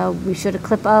think we showed a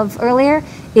clip of earlier,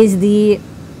 is the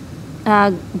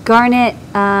Garnet,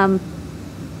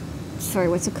 sorry,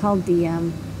 what's it called?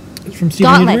 The from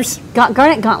Steven gauntlets.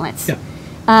 Garnet gauntlets. Yeah.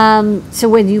 So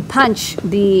when you punch,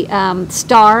 the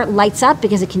star lights up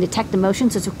because it can detect the motion.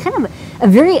 So it's kind of a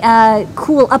very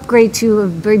cool upgrade to a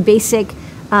very basic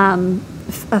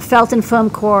a felt and foam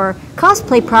core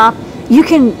cosplay prop. You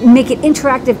can make it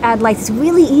interactive, add lights. It's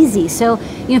really easy. So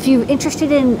if you're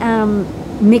interested in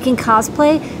making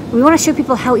cosplay, we want to show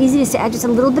people how easy it is to add just a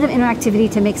little bit of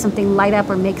interactivity to make something light up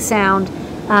or make sound.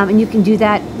 And you can do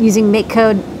that using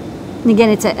MakeCode. And again,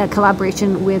 it's a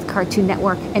collaboration with Cartoon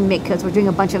Network and MakeCode. So we're doing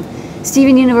a bunch of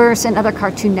Steven Universe and other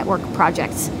Cartoon Network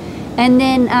projects. And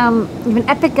then we have an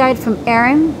epic guide from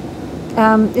Erin.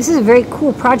 This is a very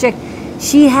cool project.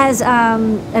 She has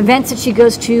events that she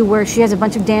goes to where she has a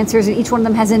bunch of dancers, and each one of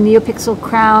them has a NeoPixel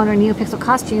crown or NeoPixel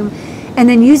costume. And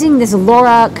then using this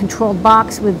LoRa controlled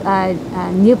box with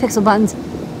NeoPixel buttons,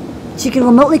 she can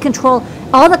remotely control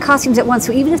all the costumes at once.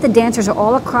 So even if the dancers are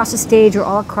all across a stage or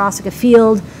all across like a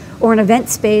field or an event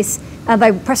space,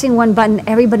 by pressing one button,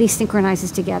 everybody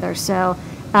synchronizes together. So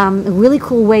a really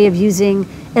cool way of using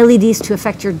LEDs to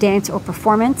affect your dance or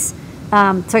performance.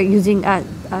 So using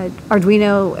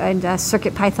Arduino and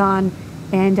CircuitPython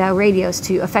and radios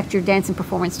to affect your dance and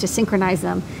performance, to synchronize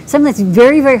them. Something that's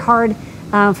very, very hard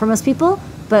for most people,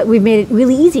 but we've made it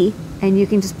really easy, and you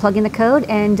can just plug in the code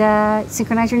and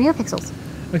synchronize your NeoPixels.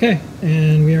 Okay,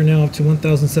 and we are now up to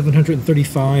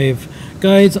 1,735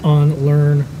 guides on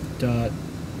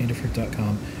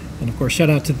learn.adafruit.com. And of course, shout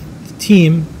out to the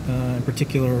team, in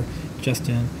particular,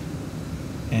 Justin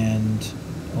and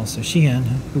also Sheehan,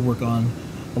 who work on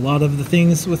a lot of the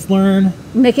things with Learn.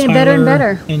 Making it better and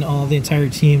better. And all the entire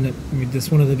team. This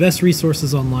is one of the best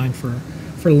resources online for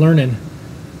learning.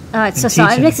 It's so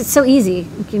solid. It makes it so easy.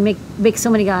 You can make so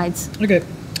many guides. Okay.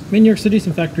 I'm in New York City,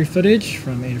 some factory footage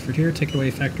from Adafruit here. Take it away,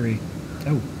 factory.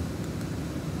 Oh.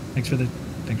 Thanks for the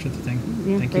thing.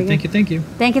 Yeah, Thank you. Thank you.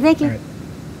 All right.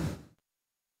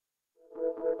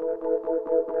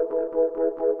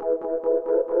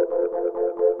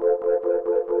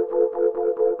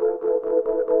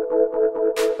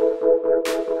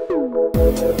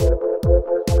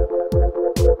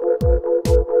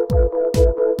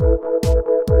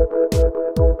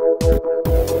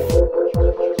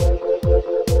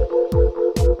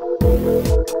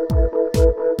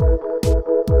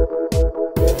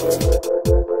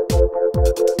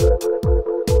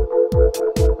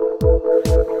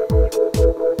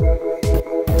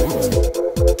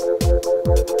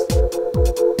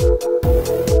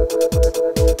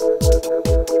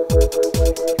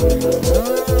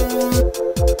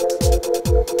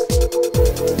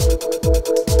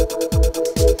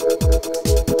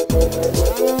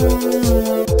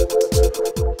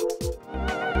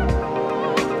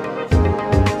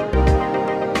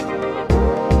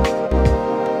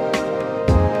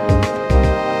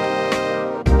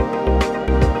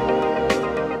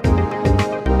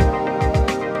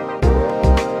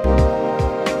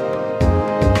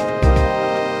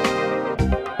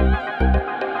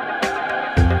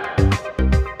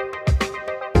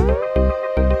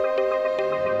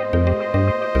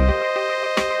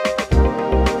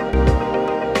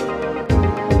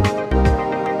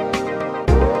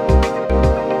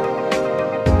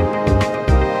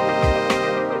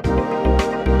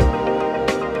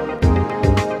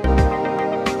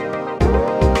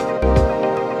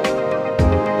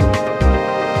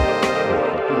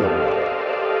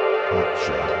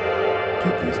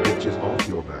 Keep these bitches off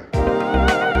your back.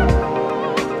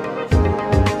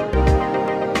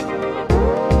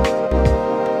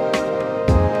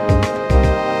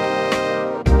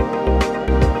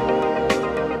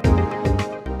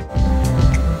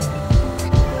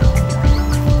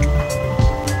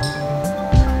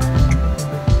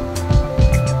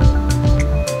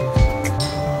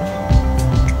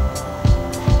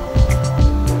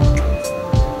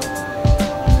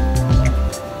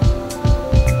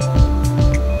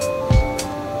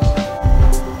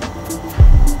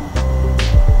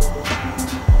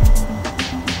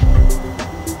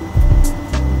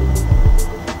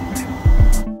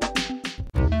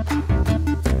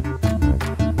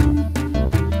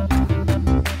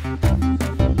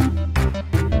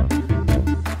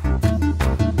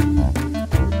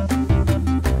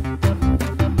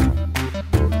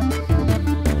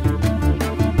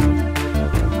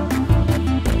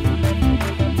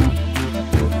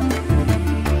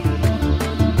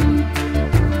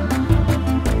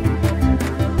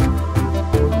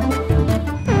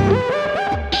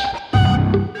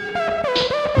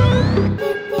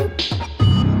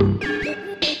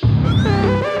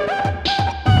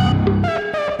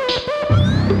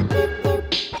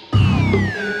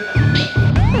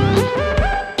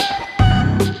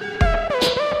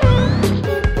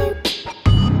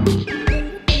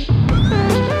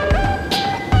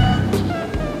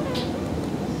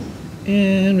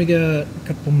 And we got a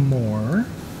couple more.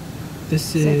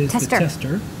 This is the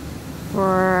tester.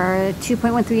 For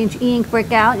 2.13 inch e-ink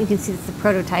breakout, you can see it's the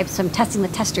prototype. So I'm testing the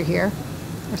tester here,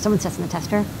 or someone's testing the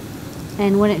tester.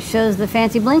 And when it shows the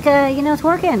fancy Blinka, you know it's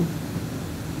working.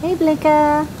 Hey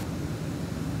Blinka.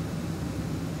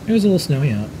 It was a little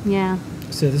snowy out. Yeah.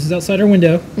 So this is outside our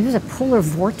window. It was a polar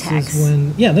vortex. This is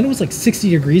when, yeah, then it was like 60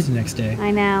 degrees the next day.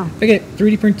 I know. Okay,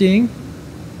 3D printing.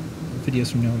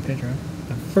 Videos from Noah and Pedro.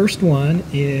 The first one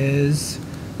is,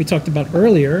 we talked about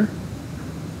earlier,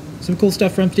 some cool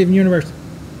stuff from Steven Universe.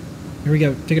 Here we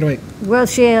go. Take it away. World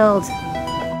Shield.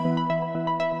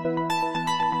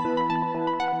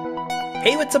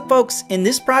 Hey, what's up folks? In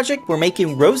this project, we're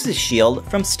making Rose's shield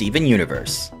from Steven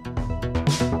Universe.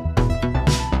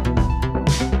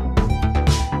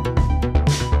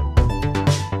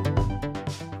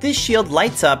 This shield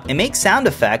lights up and makes sound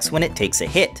effects when it takes a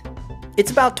hit. It's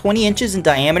about 20 inches in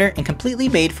diameter and completely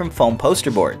made from foam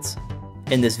poster boards.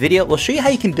 In this video, we'll show you how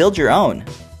you can build your own.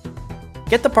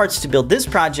 Get the parts to build this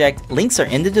project, links are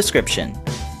in the description.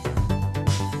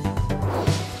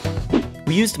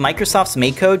 We used Microsoft's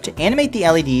MakeCode to animate the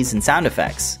LEDs and sound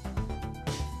effects.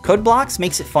 CodeBlocks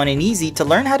makes it fun and easy to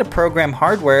learn how to program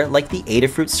hardware like the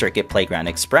Adafruit Circuit Playground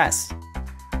Express.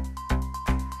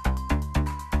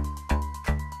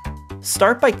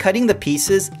 Start by cutting the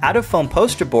pieces out of foam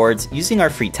poster boards using our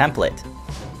free template.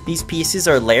 These pieces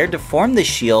are layered to form this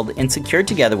shield and secured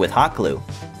together with hot glue.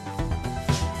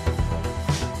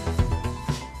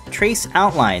 Trace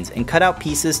outlines and cut out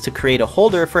pieces to create a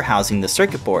holder for housing the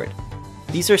circuit board.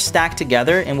 These are stacked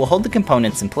together and will hold the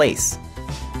components in place.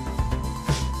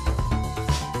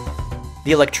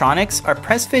 The electronics are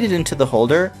press-fitted into the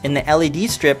holder and the LED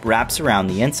strip wraps around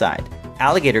the inside.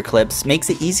 Alligator clips makes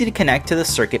it easy to connect to the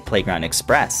Circuit Playground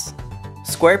Express.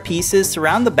 Square pieces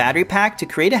surround the battery pack to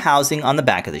create a housing on the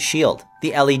back of the shield.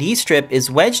 The LED strip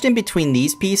is wedged in between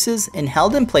these pieces and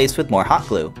held in place with more hot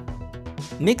glue.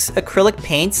 Mix acrylic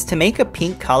paints to make a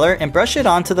pink color and brush it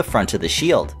onto the front of the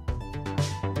shield.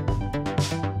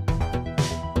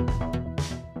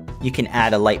 You can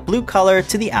add a light blue color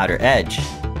to the outer edge.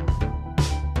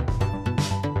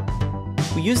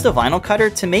 We used a vinyl cutter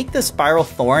to make the spiral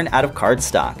thorn out of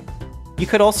cardstock. You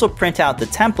could also print out the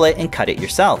template and cut it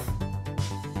yourself.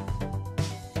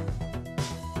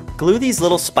 Glue these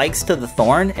little spikes to the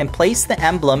thorn and place the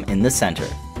emblem in the center.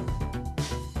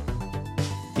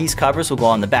 These covers will go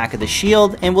on the back of the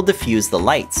shield and will diffuse the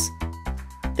lights.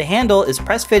 The handle is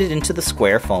press fitted into the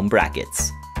square foam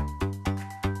brackets.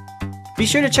 Be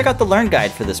sure to check out the Learn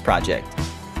Guide for this project.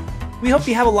 We hope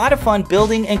you have a lot of fun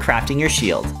building and crafting your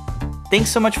shield. Thanks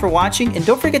so much for watching, and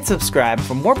don't forget to subscribe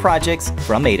for more projects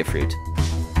from Adafruit.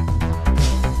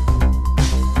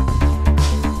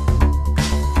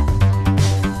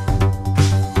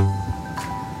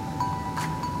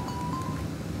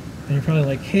 And you're probably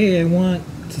like, hey, I want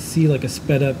to see like a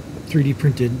sped up 3D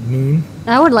printed moon.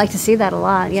 I would like to see that a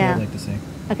lot, yeah. That's what I'd like to see.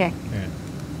 Okay. All right.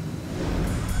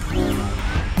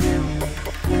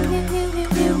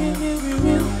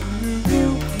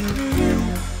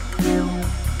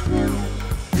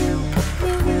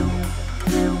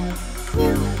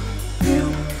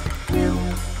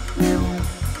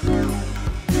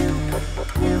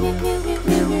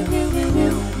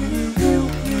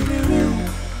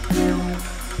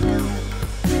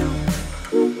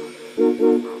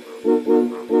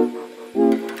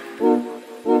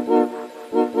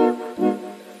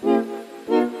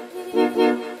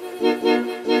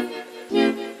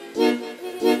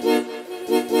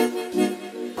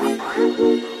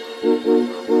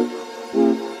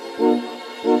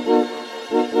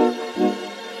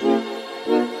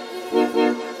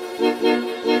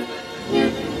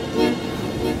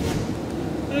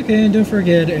 Okay, and don't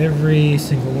forget every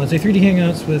single Wednesday 3D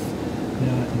Hangouts with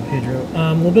and Pedro.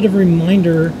 A little bit of a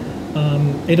reminder,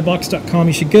 adabox.com,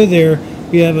 you should go there.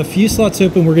 We have a few slots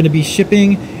open. We're going to be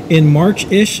shipping in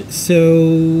March-ish,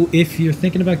 so if you're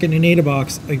thinking about getting an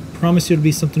AdaBox, I promise you it'll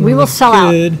be something We really will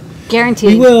sell good. out. Guaranteed.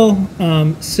 We will,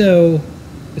 so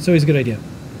it's always a good idea.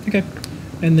 Okay,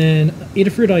 and then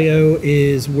Adafruit.io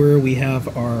is where we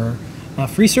have our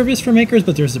free service for makers,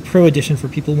 but there's a pro edition for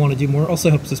people who want to do more. Also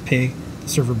helps us pay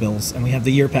server bills, and we have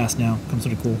the year pass now. Comes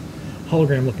with a cool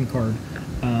hologram looking card.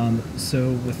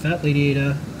 So with that, Lady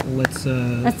Ada, let's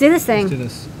do this thing. Let's do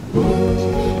this.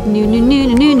 New new new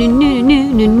new new new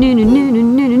new new new new new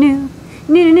new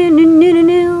new new new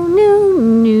new new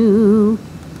new.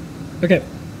 Okay,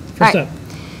 first up.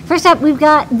 First up, we've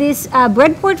got this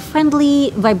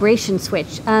breadboard-friendly vibration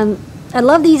switch. I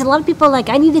love these. A lot of people are like,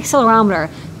 I need an accelerometer.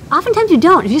 Oftentimes you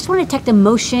don't. If you just want to detect a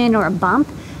motion or a bump,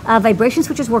 vibration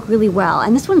switches work really well.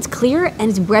 And this one's clear and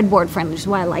it's breadboard friendly, which is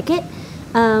why I like it.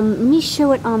 Let me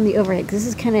show it on the overhead, because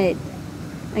this is kind of,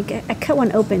 I cut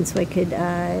one open so I could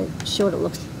show what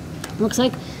it looks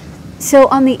like. So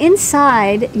on the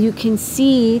inside, you can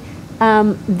see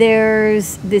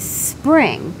there's this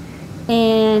spring.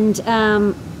 And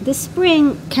this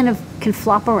spring kind of can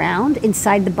flop around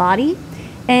inside the body.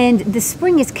 And the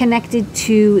spring is connected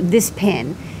to this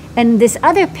pin. And this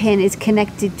other pin is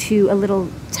connected to a little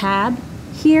tab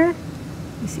here.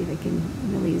 Let me see if I can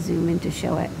really zoom in to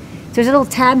show it. So there's a little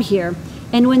tab here.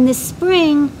 And when this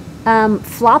spring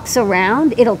flops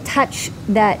around, it'll touch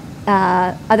that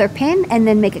other pin and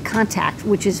then make a contact,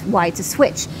 which is why it's a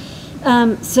switch.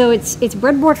 So it's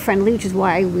breadboard friendly, which is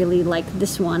why I really like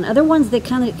this one. Other ones, they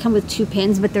kind of come with 2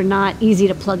 pins, but they're not easy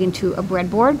to plug into a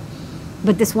breadboard.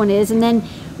 But this one is. And then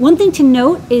one thing to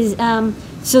note is,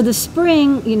 so the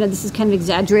spring, you know, this is kind of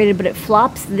exaggerated, but it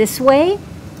flops this way.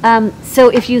 So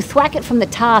if you thwack it from the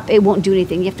top, it won't do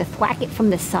anything. You have to thwack it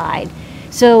from the side.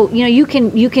 So, you know, you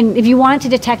can, if you want to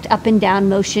detect up and down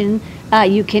motion,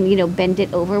 you can, you know, bend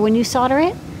it over when you solder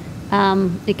it.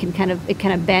 It kind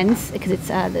of bends because it's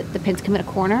the pins come in a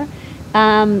corner.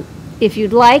 If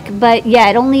you'd like, but yeah,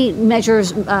 it only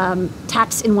measures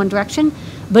taps in one direction,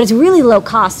 but it's really low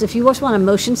cost. So if you just want a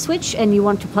motion switch and you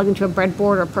want to plug into a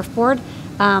breadboard or perf board,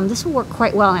 this will work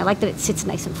quite well, and I like that it sits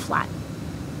nice and flat.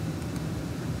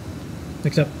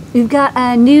 Next up. We've got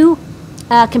a new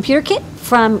computer kit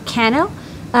from Kano.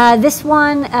 This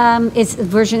one this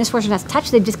version has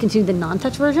touch. They've discontinued the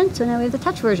non-touch version, so now we have the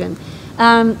touch version.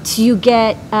 So you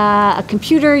get a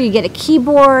computer, you get a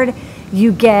keyboard,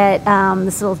 you get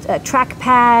this little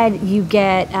trackpad, you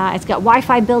get, it's got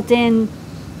Wi-Fi built in,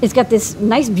 it's got this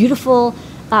nice, beautiful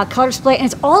color display, and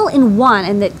it's all in one,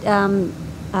 and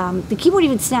the keyboard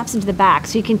even snaps into the back,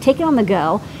 so you can take it on the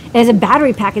go. It has a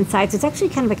battery pack inside, so it's actually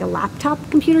kind of like a laptop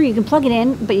computer. You can plug it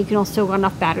in, but you can also run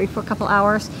off battery for a couple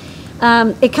hours.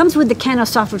 It comes with the Kano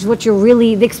software, which is what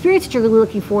the experience that you're really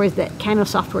looking for is the Kano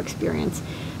software experience.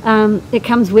 It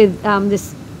comes with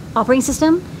this operating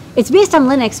system. It's based on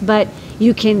Linux, but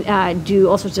you can do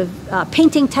all sorts of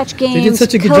painting, touch games. They did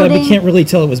such a good job, you can't really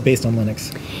tell it was based on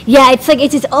Linux. Yeah, it's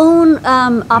its own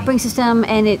operating system,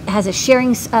 and it has a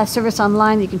sharing service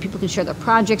online. People can share their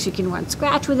projects. You can run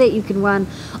Scratch with it. You can run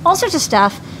all sorts of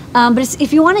stuff. But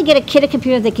if you want to get a kid a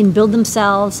computer they can build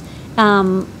themselves,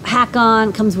 hack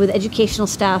on, comes with educational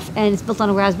stuff, and it's built on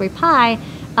a Raspberry Pi.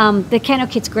 The Kano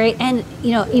kit's great, and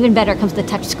even better, it comes with a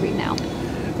touch screen now.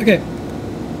 Okay.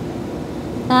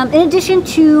 In addition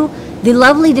to the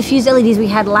lovely diffused LEDs we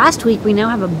had last week, we now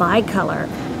have a bicolor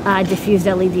diffused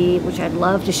LED, which I'd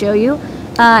love to show you.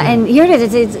 And here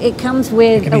it is. It comes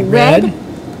with It a can be red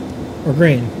or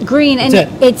green. Green, and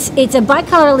That's it's a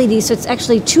bicolor LED, so it's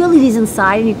actually 2 LEDs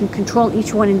inside, and you can control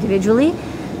each one individually.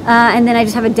 And then I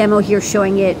just have a demo here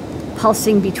showing it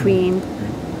pulsing between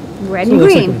red and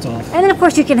green. Like it's off. And then of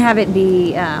course you can have it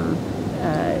be,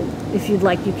 if you'd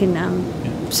like, you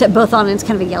can set both on, and it's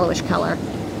kind of a yellowish color.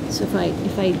 So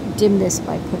if I dim this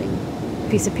by putting a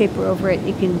piece of paper over it,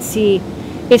 you can see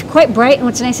it's quite bright. And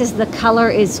what's nice is the color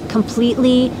is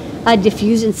completely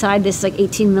diffused inside this like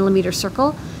 18 millimeter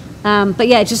circle. But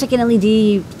yeah, it's just like an LED.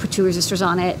 You put 2 resistors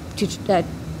on it to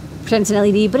pretend it's an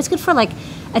LED. But it's good for, like,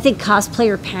 I think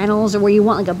cosplayer panels, or where you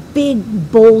want like a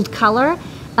big bold color,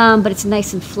 but it's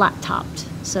nice and flat topped.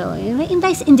 So a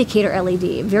nice indicator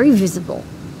LED, very visible.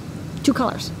 2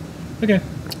 colors. Okay.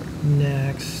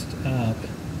 Next up.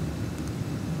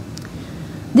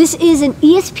 This is an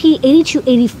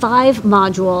ESP8285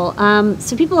 module.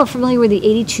 So people are familiar with the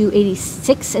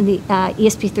 8286 and the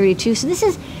ESP32. So this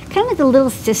is kind of like the little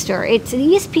sister. It's an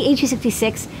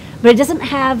ESP8266, but it doesn't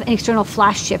have an external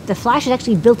flash chip. The flash is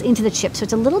actually built into the chip, so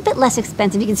it's a little bit less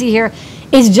expensive. You can see here,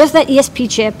 it's just that ESP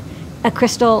chip, a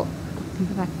crystal.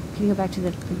 Can you go back to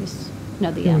the previous? No,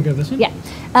 the. You want to go this one?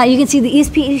 Yeah. You can see the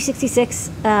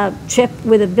ESP8266 chip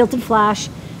with a built-in flash.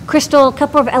 Crystal, a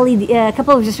couple of LED, a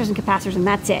couple of resistors and capacitors, and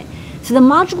that's it. So the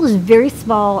module is very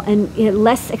small and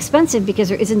less expensive because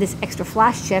there isn't this extra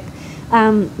flash chip.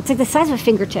 It's like the size of a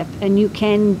fingertip, and you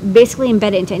can basically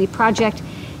embed it into any project.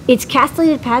 It's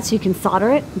castellated pad, so you can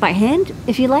solder it by hand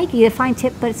if you like. You get a fine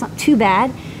tip, but it's not too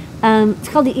bad. It's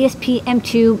called the ESP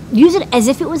M2. Use it as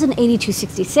if it was an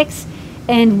 8266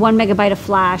 and 1 megabyte of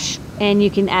flash, and you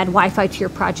can add Wi-Fi to your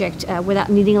project without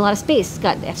needing a lot of space. It's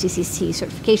got the FCC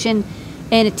certification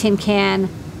and a tin can,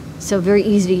 so very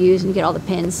easy to use, and you get all the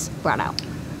pins brought out.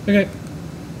 Okay.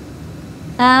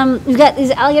 We've got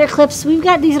these alligator clips. We've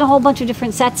got these in a whole bunch of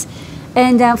different sets,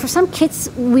 and for some kits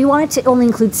we wanted to only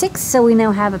include 6, so we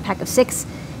now have a pack of 6.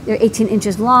 They're 18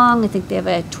 inches long. I think they have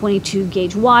a 22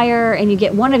 gauge wire, and you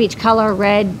get 1 of each color: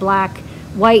 red, black,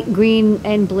 white, green,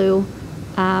 and blue,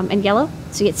 and yellow.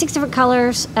 So you get 6 different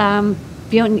colors.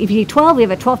 If you need 12, we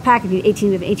have a 12 pack. If you need 18,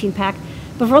 we have an 18 pack.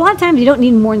 But for a lot of times, you don't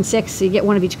need more than 6, so you get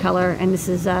 1 of each color, and this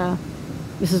is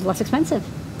less expensive.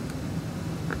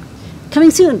 Coming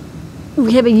soon,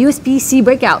 we have a USB-C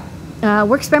breakout.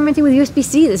 We're experimenting with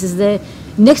USB-C. This is the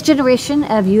next generation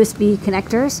of USB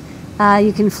connectors.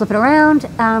 You can flip it around.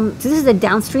 So this is the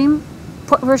downstream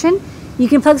port version. You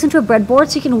can plug this into a breadboard,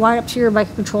 so you can wire it up to your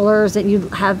microcontrollers that you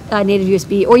have native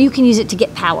USB, or you can use it to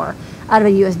get power out of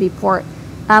a USB port.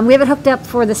 We have it hooked up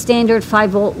for the standard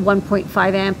 5-volt,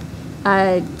 1.5 amp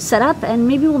setup, and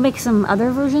maybe we'll make some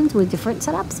other versions with different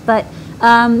setups. But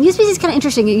USB-C is kind of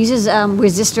interesting. It uses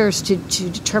resistors to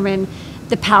determine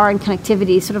the power and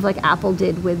connectivity, sort of like Apple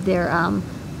did with their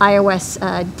iOS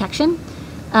detection.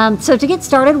 So to get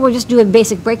started, we'll just do a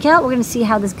basic breakout. We're going to see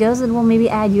how this goes, and we'll maybe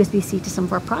add USB-C to some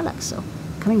of our products. So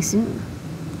coming soon.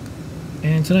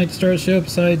 And tonight to start the show,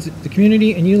 besides the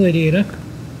community and you, Lady Ada,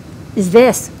 is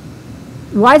this.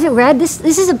 Why is it red? This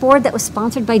is a board that was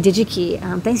sponsored by DigiKey.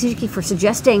 Thanks DigiKey for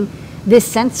suggesting this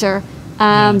sensor.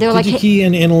 They're like, DigiKey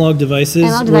and Analog Devices.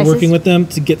 We're working with them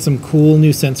to get some cool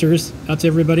new sensors out to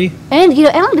everybody. And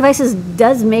Analog Devices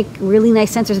does make really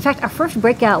nice sensors. In fact, our first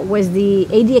breakout was the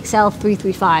ADXL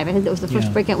 335. I think that was the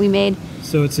first breakout we made.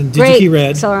 So it's in DigiKey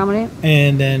Red. Accelerometer.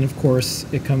 And then, of course,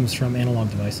 it comes from Analog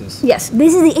Devices. Yes,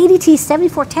 this is the ADT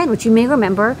 7410, which you may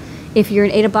remember if you're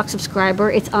an AdaBox subscriber.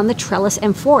 It's on the Trellis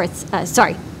M4. It's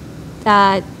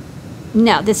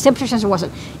no, this temperature sensor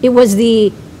wasn't. It was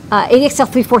the ADXL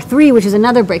 343, which is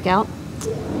another breakout.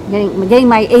 I'm getting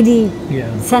my AD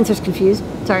sensors confused.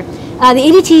 Sorry. The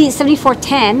ADT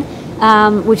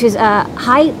 7410, which is a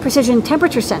high precision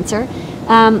temperature sensor.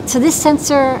 So this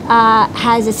sensor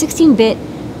has a 16-bit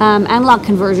analog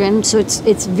conversion, so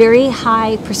it's very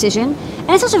high precision, and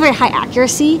it's also very high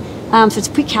accuracy. So it's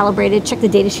pre-calibrated. Check the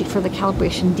data sheet for the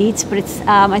calibration deets, but it's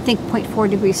I think 0.4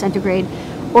 degrees centigrade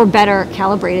or better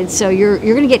calibrated. So you're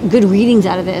going to get good readings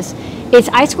out of this. It's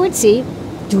I2C.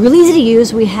 It's really easy to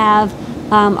use. We have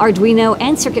Arduino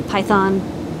and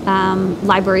CircuitPython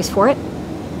libraries for it.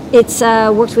 It's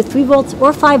works with 3 volts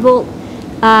or 5 volt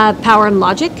power and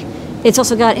logic. It's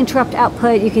also got interrupt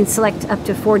output. You can select up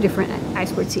to 4 different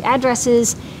I2C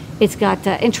addresses. It's got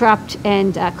interrupt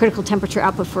and critical temperature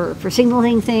output for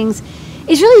signaling things.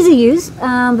 It's really easy to use.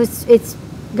 It's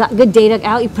got good data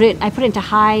out. I put it into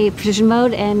high precision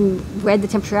mode and read the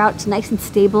temperature out. It's nice and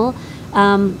stable.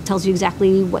 Tells you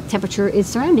exactly what temperature is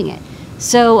surrounding it.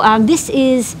 So this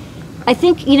is, I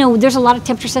think, there's a lot of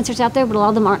temperature sensors out there, but a lot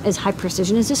of them aren't as high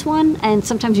precision as this one. And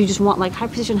sometimes you just want like high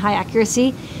precision, high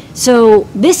accuracy. So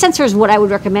this sensor is what I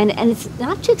would recommend. And it's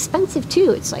not too expensive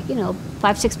too. It's like,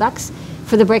 $5-6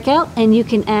 for the breakout. And you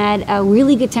can add a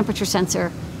really good temperature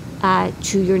sensor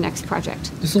to your next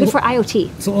project. Good for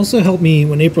IoT. This will also help me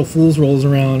when April Fool's rolls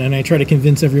around and I try to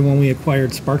convince everyone we acquired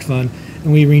SparkFun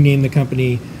and we renamed the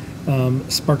company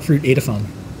SparkFruit Adafun.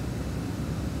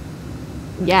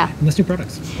 Yeah. And that's new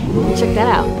products. Check that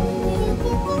out.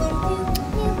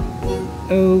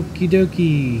 Okie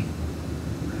dokie.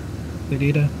 The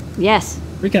data. Yes.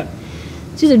 Recap.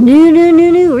 So the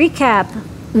new recap.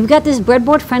 We've got this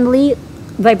breadboard friendly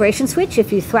vibration switch.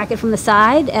 If you thwack it from the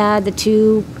side,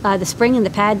 the spring and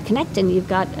the pad connect, and you've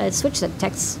got a switch that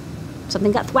detects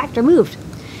something got thwacked or moved.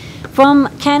 From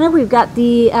Kano, we've got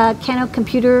the Kano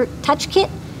Computer Touch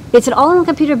Kit. It's an all-in-one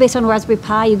computer based on Raspberry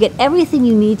Pi. You get everything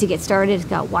you need to get started. It's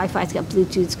got Wi-Fi, it's got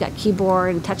Bluetooth, it's got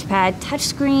keyboard and touchpad,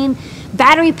 touchscreen,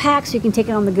 battery pack so you can take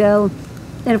it on the go,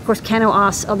 and of course Kano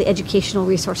OS, all the educational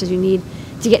resources you need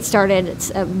to get started.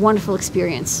 It's a wonderful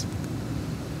experience.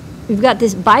 We've got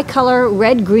this bicolor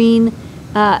red-green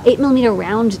 8mm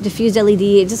round diffused LED.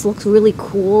 It just looks really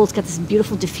cool. It's got this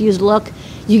beautiful diffused look.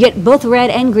 You get both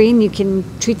red and green. You can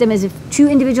treat them as if 2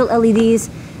 individual LEDs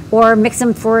or mix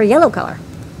them for a yellow color.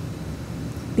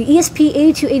 The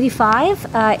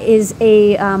ESP8285 is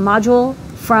a module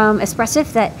from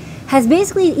Espressif that has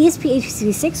basically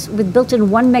ESP8266 with built-in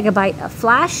 1 megabyte of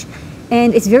flash,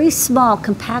 and it's very small,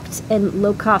 compact, and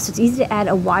low cost. It's easy to add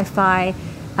a Wi-Fi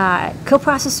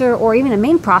coprocessor or even a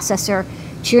main processor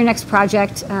to your next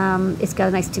project. It's got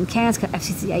a nice tin can, it's got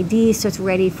FCC ID, so it's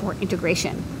ready for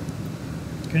integration.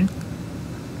 Okay.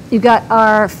 You've got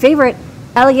our favorite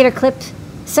alligator clip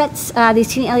sets, these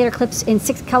teeny alligator clips in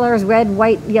 6 colors, red,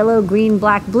 white, yellow, green,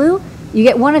 black, blue. You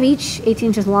get one of each, 18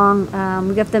 inches long.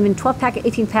 We got them in 12 pack,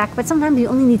 18 pack, but sometimes you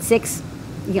only need 6.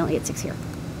 You can only get 6 here.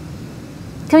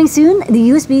 Coming soon, the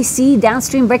USB-C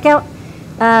downstream breakout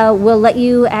will let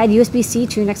you add USB-C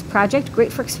to your next project.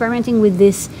 Great for experimenting with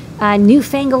this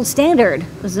newfangled standard.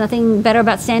 There's nothing better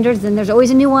about standards than there's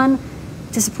always a new one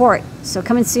to support. So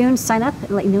coming soon, sign up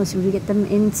and let you know as soon as we get them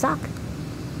in stock.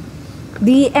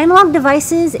 The Analog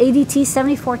Devices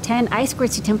ADT7410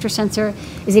 I2C temperature sensor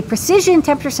is a precision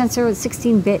temperature sensor with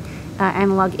 16-bit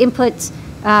analog inputs.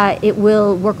 It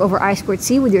will work over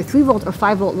I2C with your 3 volt or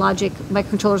 5 volt logic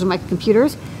microcontrollers and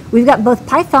microcomputers. We've got both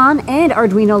Python and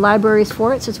Arduino libraries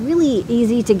for it, so it's really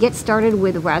easy to get started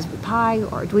with a Raspberry Pi,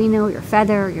 or Arduino, your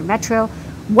Feather, your Metro,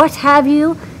 what have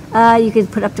you. You can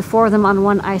put up to 4 of them on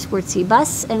one I2C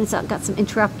bus, and it's got some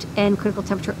interrupt and critical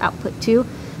temperature output too.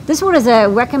 This one is a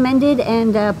recommended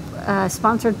and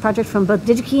sponsored project from both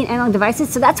DigiKey and Analog Devices,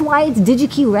 so that's why it's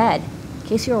DigiKey Red, in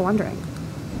case you were wondering.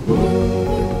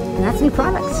 And that's new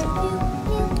products.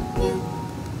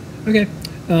 Okay.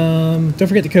 Don't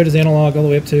forget the code is analog all the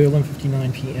way up to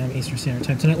 11:59 p.m. Eastern Standard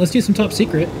Time tonight. Let's do some top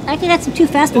secret. I think that's some 2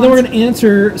 fast And ones. then we're going to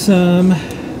answer some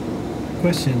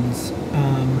questions.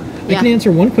 I can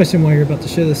answer one question while you're about to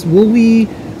show this. Will we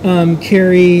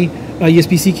carry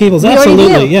USB-C cables? We already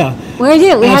Absolutely, do. yeah. We already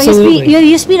do. We have Absolutely.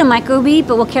 USB to micro B,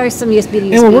 but we'll carry some USB to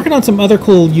USB. And we're working on some other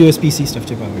cool USB-C stuff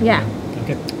too, by the way. Yeah.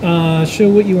 Okay. Show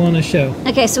what you want to show.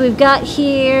 Okay, so we've got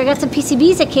here, got some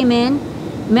PCBs that came in.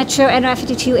 Metro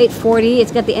NR52840.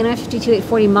 It's got the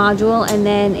NR52840 module, and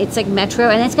then it's like Metro,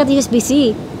 and then it's got the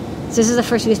USB-C. So this is the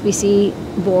first USB-C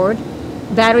board.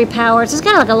 Battery power. So it's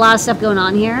kind of like a lot of stuff going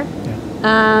on here.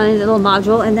 Yeah. A little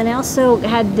module, and then I also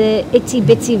had the itsy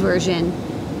bitsy version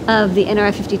of the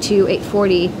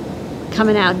NR52840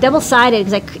 coming out, double-sided,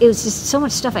 because it was just so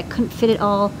much stuff I couldn't fit it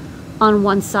all on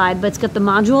one side. But it's got the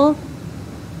module,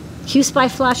 QSPI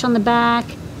flash on the back,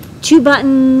 2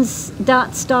 buttons,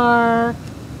 dot star,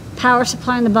 power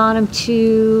supply on the bottom,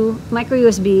 2 micro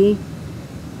USB,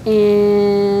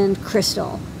 and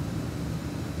crystal.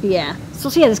 Yeah, so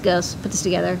we'll see how this goes. Put this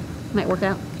together, might work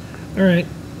out. All right.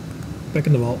 Back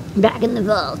in the vault. Back in the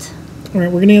vault. All right,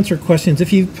 we're going to answer questions.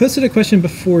 If you posted a question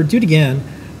before, do it again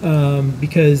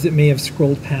because it may have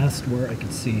scrolled past where I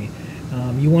could see.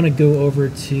 You want to go over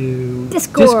to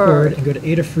Discord and go to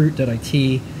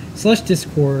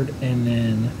adafruit.it/Discord, and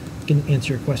then you can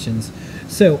answer your questions.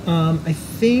 So I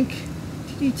think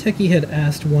TD Techie had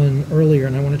asked one earlier,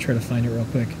 and I want to try to find it real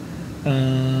quick.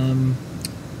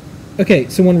 Okay,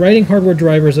 so when writing hardware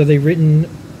drivers, are they written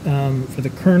for the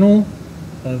kernel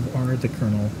for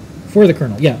the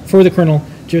kernel? Yeah, for the kernel.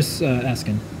 Just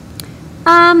asking.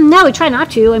 No, we try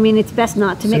not to. I mean, it's best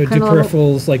not to make So do kernel.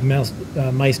 peripherals like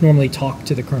mice normally talk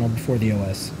to the kernel before the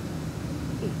OS?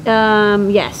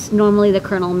 Yes, normally the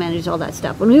kernel manages all that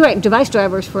stuff. When we write device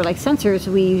drivers for like sensors,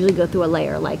 we usually go through a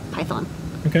layer like Python.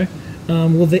 Okay.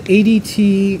 Will the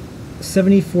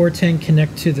ADT7410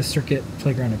 connect to the Circuit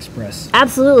Playground Express?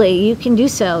 Absolutely, you can do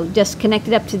so. Just connect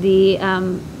it up to the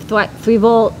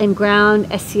 3-volt and ground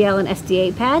SCL and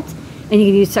SDA pads, and you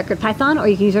can use CircuitPython or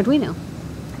you can use Arduino.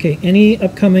 Okay. Any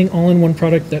upcoming all-in-one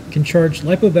product that can charge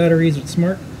LiPo batteries with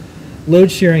smart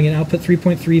load sharing and output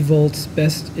 3.3 volts,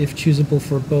 best if choosable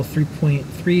for both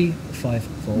 3.35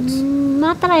 volts?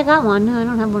 Not that I got one. No, I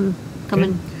don't have one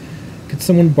coming. Could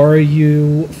someone borrow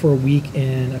you for a week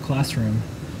in a classroom?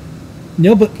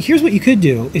 No, but here's what you could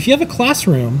do. If you have a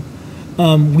classroom,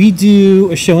 we do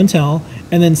a show and tell,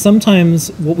 and then sometimes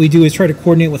what we do is try to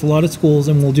coordinate with a lot of schools,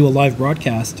 and we'll do a live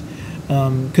broadcast.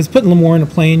 Because putting Lemoore in a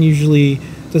plane usually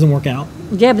doesn't work out.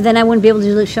 Yeah, but then I wouldn't be able to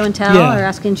do show and tell Yeah. or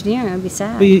ask engineer. I'd be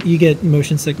sad. But you get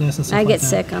motion sickness and stuff I like get that.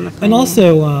 sick on the plane. And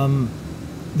also,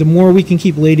 the more we can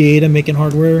keep Lady Ada making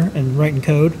hardware and writing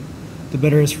code, the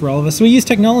better it is for all of us. So we use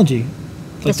technology,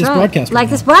 like That's this right. broadcast. Like right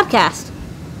this now. broadcast.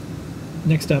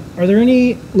 Next up, are there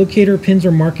any locator pins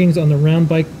or markings on the round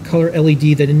bicolor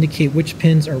LED that indicate which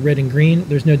pins are red and green?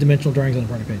 There's no dimensional drawings on the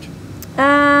product page.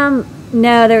 No,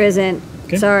 there isn't.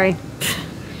 Okay. Sorry.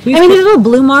 Please I mean, put- there's a little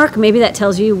blue mark. Maybe that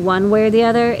tells you one way or the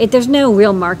other. There's no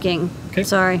real marking. Okay.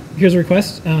 Sorry. Here's a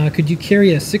request. Could you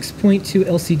carry a 6.2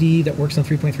 LCD that works on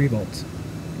 3.3 volts?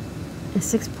 A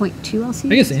 6.2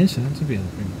 LCD? I guess inch. That would be a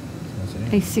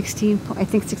A 16, I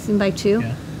think 16 by 2.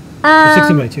 Yeah. Or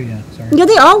 16 by 2, yeah. Sorry. Yeah,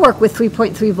 they all work with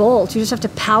 3.3 volts. You just have to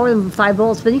power them with 5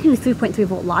 volts, but you can do 3.3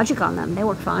 volt logic on them. They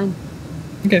work fine.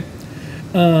 Okay.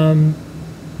 Do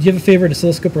you have a favorite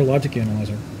oscilloscope or logic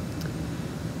analyzer?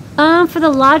 For the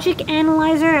logic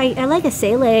analyzer, I like a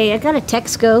Sele. I got a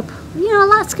Techscope. You know, a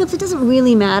lot of scopes, it doesn't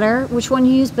really matter which one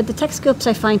you use, but the Techscopes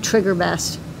I find trigger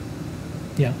best.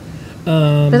 Yeah.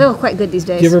 But they're quite good these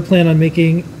days. Do you ever plan on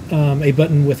making a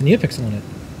button with a NeoPixel in it?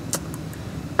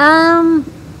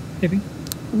 Maybe.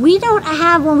 We don't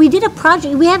have one. We did a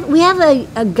project. We have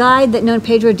a guide that Non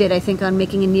Pedro did, I think, on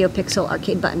making a NeoPixel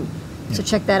arcade button. So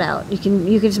check that out. You can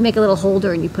just make a little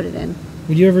holder and you put it in.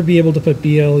 Would you ever be able to put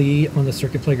BLE on the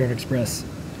Circuit Playground Express?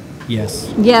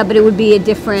 Yes. Yeah, but it would be a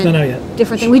different It's not out yet.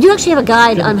 different thing. We do actually have a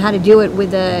guide on how to do it with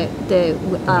the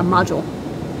module.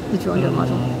 If you want to do a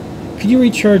module. Could you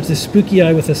recharge the Spooky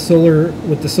Eye with the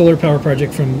solar power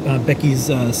project from Becky's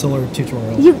solar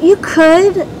tutorial? You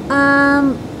could.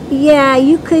 Yeah,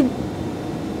 you could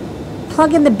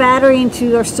plug in the battery into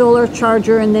your solar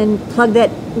charger and then plug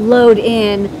that load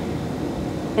in,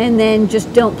 and then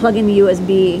just don't plug in the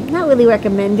USB. Not really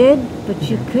recommended, but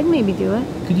you could maybe do it.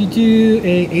 Could you do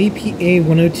a APA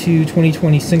 102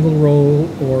 2020 single roll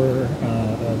or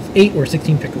of 8 or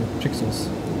 16 pixels?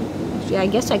 Yeah, I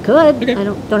guess I could. Okay. I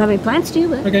don't have any plans to,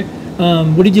 but Okay.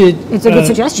 What did you? It's a good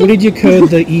suggestion. What did you code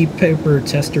the ePaper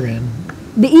tester in?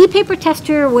 the ePaper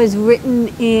tester was written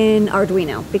in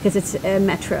Arduino because it's a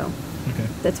Metro Okay.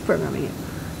 that's programming it.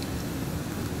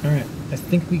 All right. I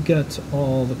think we got to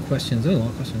all the questions. There's a lot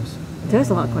of questions. There's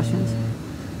a lot of questions.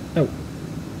 Oh,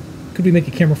 could we make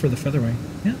a camera for the Featherwing?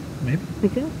 Yeah, maybe. We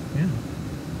could. Yeah.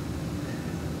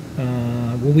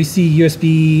 Will we see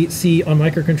USB-C on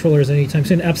microcontrollers anytime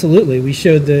soon? Absolutely. We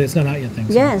showed the it's not out yet thing.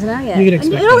 so Yeah, it's not yet. You can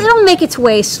expect it'll, that. it'll make its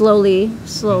way slowly, but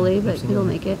absolutely. it'll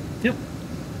make it. Yep.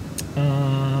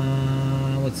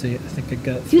 Let's see. I think I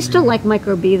got. You still like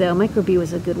Micro B though. Micro B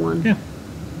was a good one. Yeah.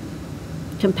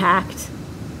 Compact,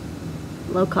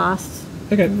 low cost,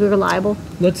 Okay. reliable.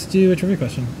 Let's do a trivia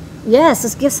question. Yes,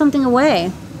 let's give something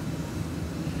away.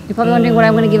 You're probably wondering what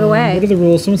I'm going to give away. What are the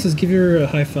rules? Someone says give your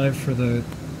high five for the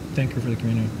thank you for the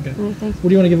community. Okay. All right, thanks. What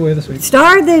do you want to give away this week?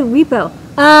 Star the repo.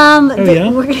 yeah?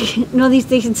 We're gonna no these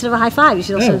things instead of a high five. You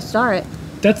should also Oh. star it.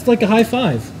 That's like a high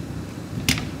five.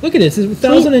 Look at it. It says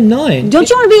 1009. Don't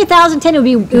you want to be 1010? It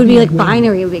would be like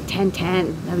binary. It would be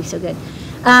 1010. That'd be so good.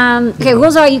 Okay,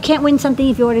 rules are you can't win something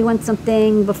if you already won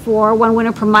something before. One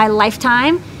winner per my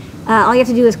lifetime. All you have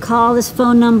to do is call this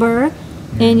phone number,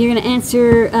 and you're going to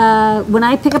answer when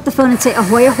I pick up the phone and say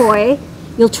ahoy ahoy.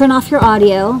 You'll turn off your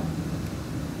audio,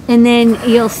 and then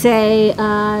you'll say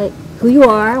who you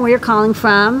are, where you're calling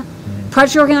from,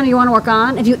 project you're working on or you want to work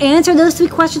on. If you answer those 3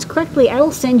 questions correctly, I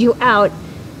will send you out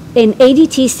an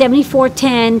ADT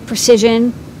 7410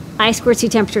 precision I2C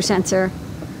temperature sensor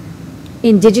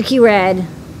in DigiKey Red.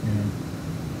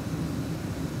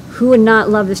 Who would not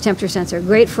love this temperature sensor?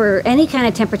 Great for any kind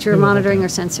of temperature monitoring or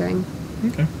sensoring.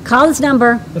 Okay. Call this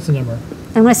number. What's the number?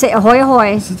 I'm going to say ahoy,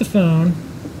 ahoy. This is the phone.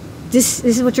 This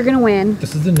is what you're going to win.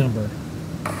 This is the number.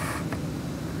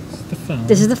 This is the phone.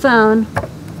 This is the phone.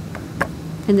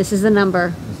 And this is the number.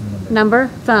 This is the number. Number,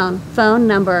 phone. Phone,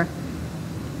 number.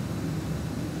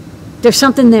 There's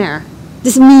something there.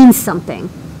 This means something.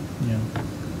 Yeah.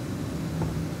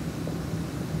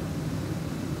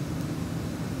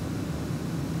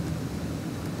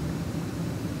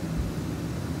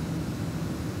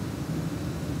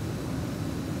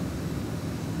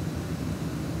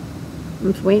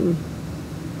 I'm just waiting.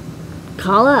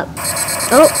 Call up.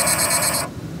 Oh.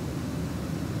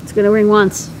 It's going to ring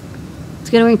once. It's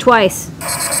going to ring twice.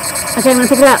 Okay, I'm going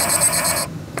to pick it up.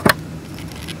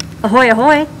 Ahoy,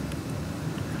 ahoy.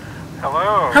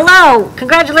 Hello. Hello.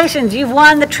 Congratulations. You've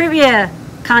won the trivia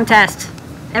contest.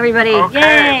 Everybody.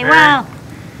 Okay, Yay. Wow.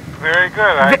 Very good.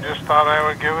 I just thought I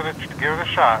would give it a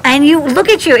shot. And you, look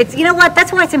at you. It's, you know what?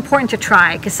 That's why it's important to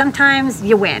try, because sometimes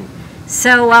you win.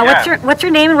 So what's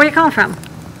your name and where you calling from?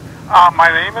 My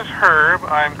name is Herb.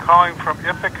 I'm calling from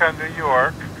Ithaca, New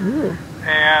York. Ooh.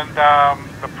 And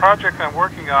the project I'm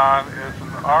working on is an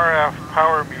RF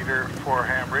power meter for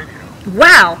ham radio.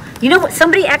 Wow. You know what?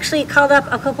 Somebody actually called up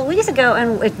a couple weeks ago,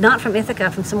 and it's not from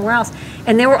Ithaca, from somewhere else.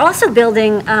 And they were also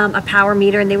building a power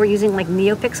meter, and they were using like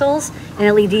NeoPixels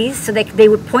and LEDs. So they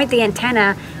would point the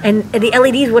antenna, and the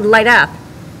LEDs would light up.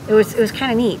 It was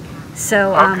kind of neat.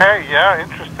 So Okay, yeah,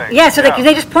 interesting. yeah, so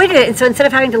they just pointed it, and so instead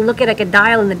of having to look at like a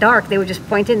dial in the dark, they would just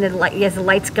point it, and as the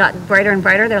lights got brighter and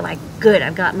brighter, they're like, good,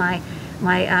 I've got my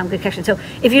good connection. So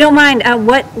if you don't mind, do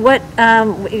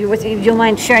you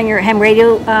mind sharing your ham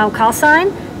radio call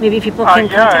sign? Maybe people can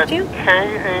contact you.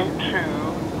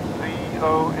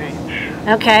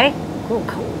 KA2ZOH. Okay, cool.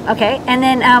 Okay, and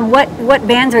then what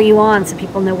bands are you on so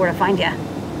people know where to find you?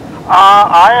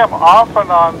 I am off and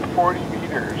on 40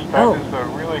 meters. That is Oh. a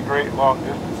really great long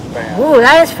distance span. Ooh,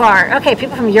 that is far. Okay,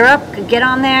 people from Europe could get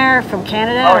on there, from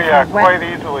Canada. Oh yeah, from where- quite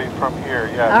easily from here,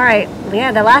 yes. All right.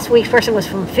 Yeah, the last week's person was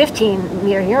from 15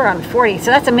 meter. You're on 40,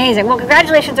 so that's amazing. Well,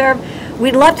 congratulations, Herb.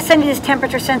 We'd love to send you this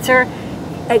temperature sensor.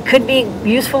 It could be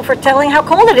useful for telling how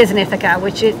cold it is in Ithaca,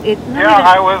 which it Yeah,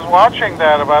 I was watching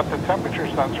that about the temperature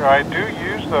sensor. I do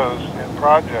use those in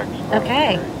projects. That was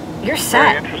Okay, you're Very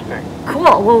set. interesting.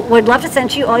 Cool. Well, we'd love to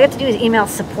send you. All you have to do is email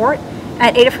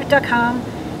support@adafruit.com,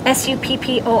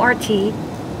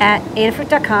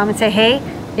 support@adafruit.com, and say, hey,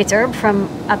 it's Herb from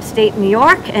upstate New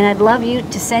York, and I'd love you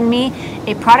to send me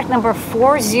a product number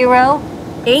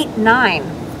 4089.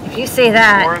 If you say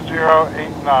that,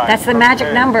 4089. that's the magic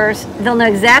Okay. numbers. They'll know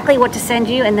exactly what to send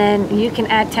you, and then you can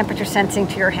add temperature sensing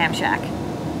to your ham shack.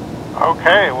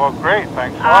 Okay, well, great.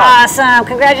 Thanks a lot. Awesome.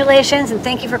 Congratulations, and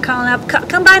thank you for calling up.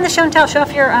 Come by in the show and tell. Show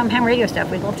off your ham radio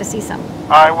stuff. We'd love to see some.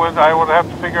 I would have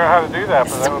to figure out how to do that,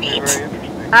 but that would be Sweet. very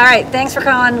interesting. All right. Thanks for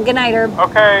calling. Good night, Herb.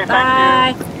 Okay,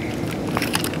 thank you. Bye.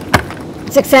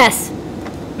 Success.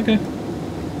 Okay.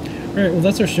 All right. Well,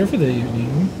 that's our show for the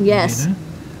evening. Yes.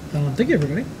 Dana. Thank you,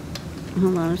 everybody.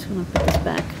 Hold on. I'm just going to put this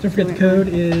back. Don't forget the code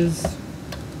is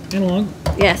analog.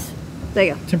 Yes. There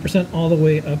you go. 10% all the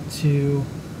way up to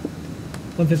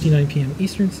 1:59 p.m.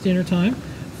 Eastern Standard Time.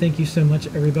 Thank you so much,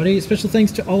 everybody. Special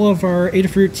thanks to all of our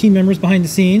Adafruit team members behind the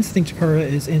scenes. I think Takara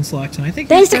is in Slack tonight.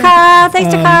 Thanks, Takara.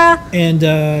 Thanks, Takara.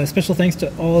 And special thanks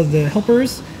to all of the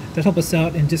helpers that help us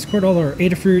out in Discord, all our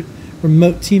Adafruit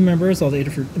remote team members, all the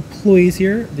Adafruit employees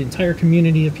here, the entire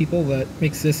community of people that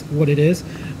makes this what it is.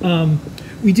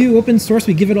 We do open source.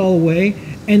 We give it all away.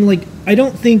 And, like, I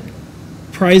don't think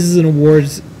prizes and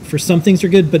awards for some things are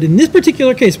good, but in this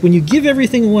particular case, when you give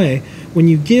everything away, I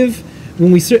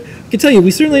can tell you,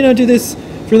 we certainly don't do this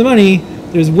for the money.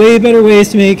 There's way better ways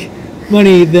to make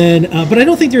money than, but I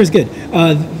don't think they're as good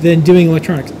than doing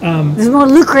electronics. This is more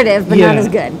lucrative, but not as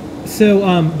good. So,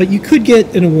 but you could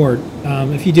get an award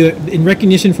if you do it in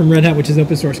recognition from Red Hat, which is an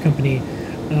open source company.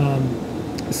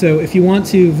 So if you want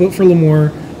to vote for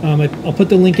Limor, I'll put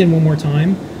the link in one more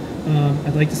time.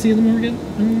 I'd like to see Limor get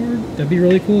an award. That'd be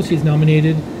really cool. She's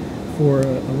nominated for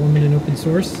a woman in open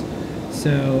source.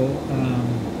 So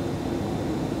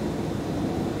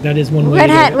that is one way. Red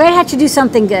Hat should do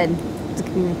something good.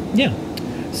 Yeah.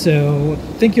 So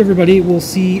thank you, everybody. We'll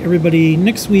see everybody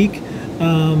next week.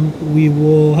 We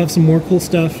will have some more cool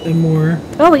stuff and more.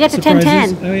 Oh, we got to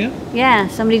surprises. 1010. Oh, yeah? Yeah,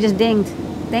 somebody just dinged.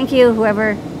 Thank you,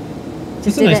 whoever.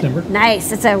 It's a nice number.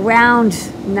 Nice. It's a round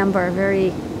number.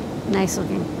 Very nice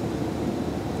looking.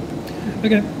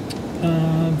 Okay.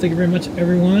 Thank you very much,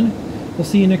 everyone. We'll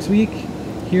see you next week.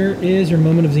 Here is your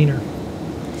moment of Zener.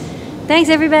 Thanks,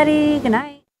 everybody. Good night.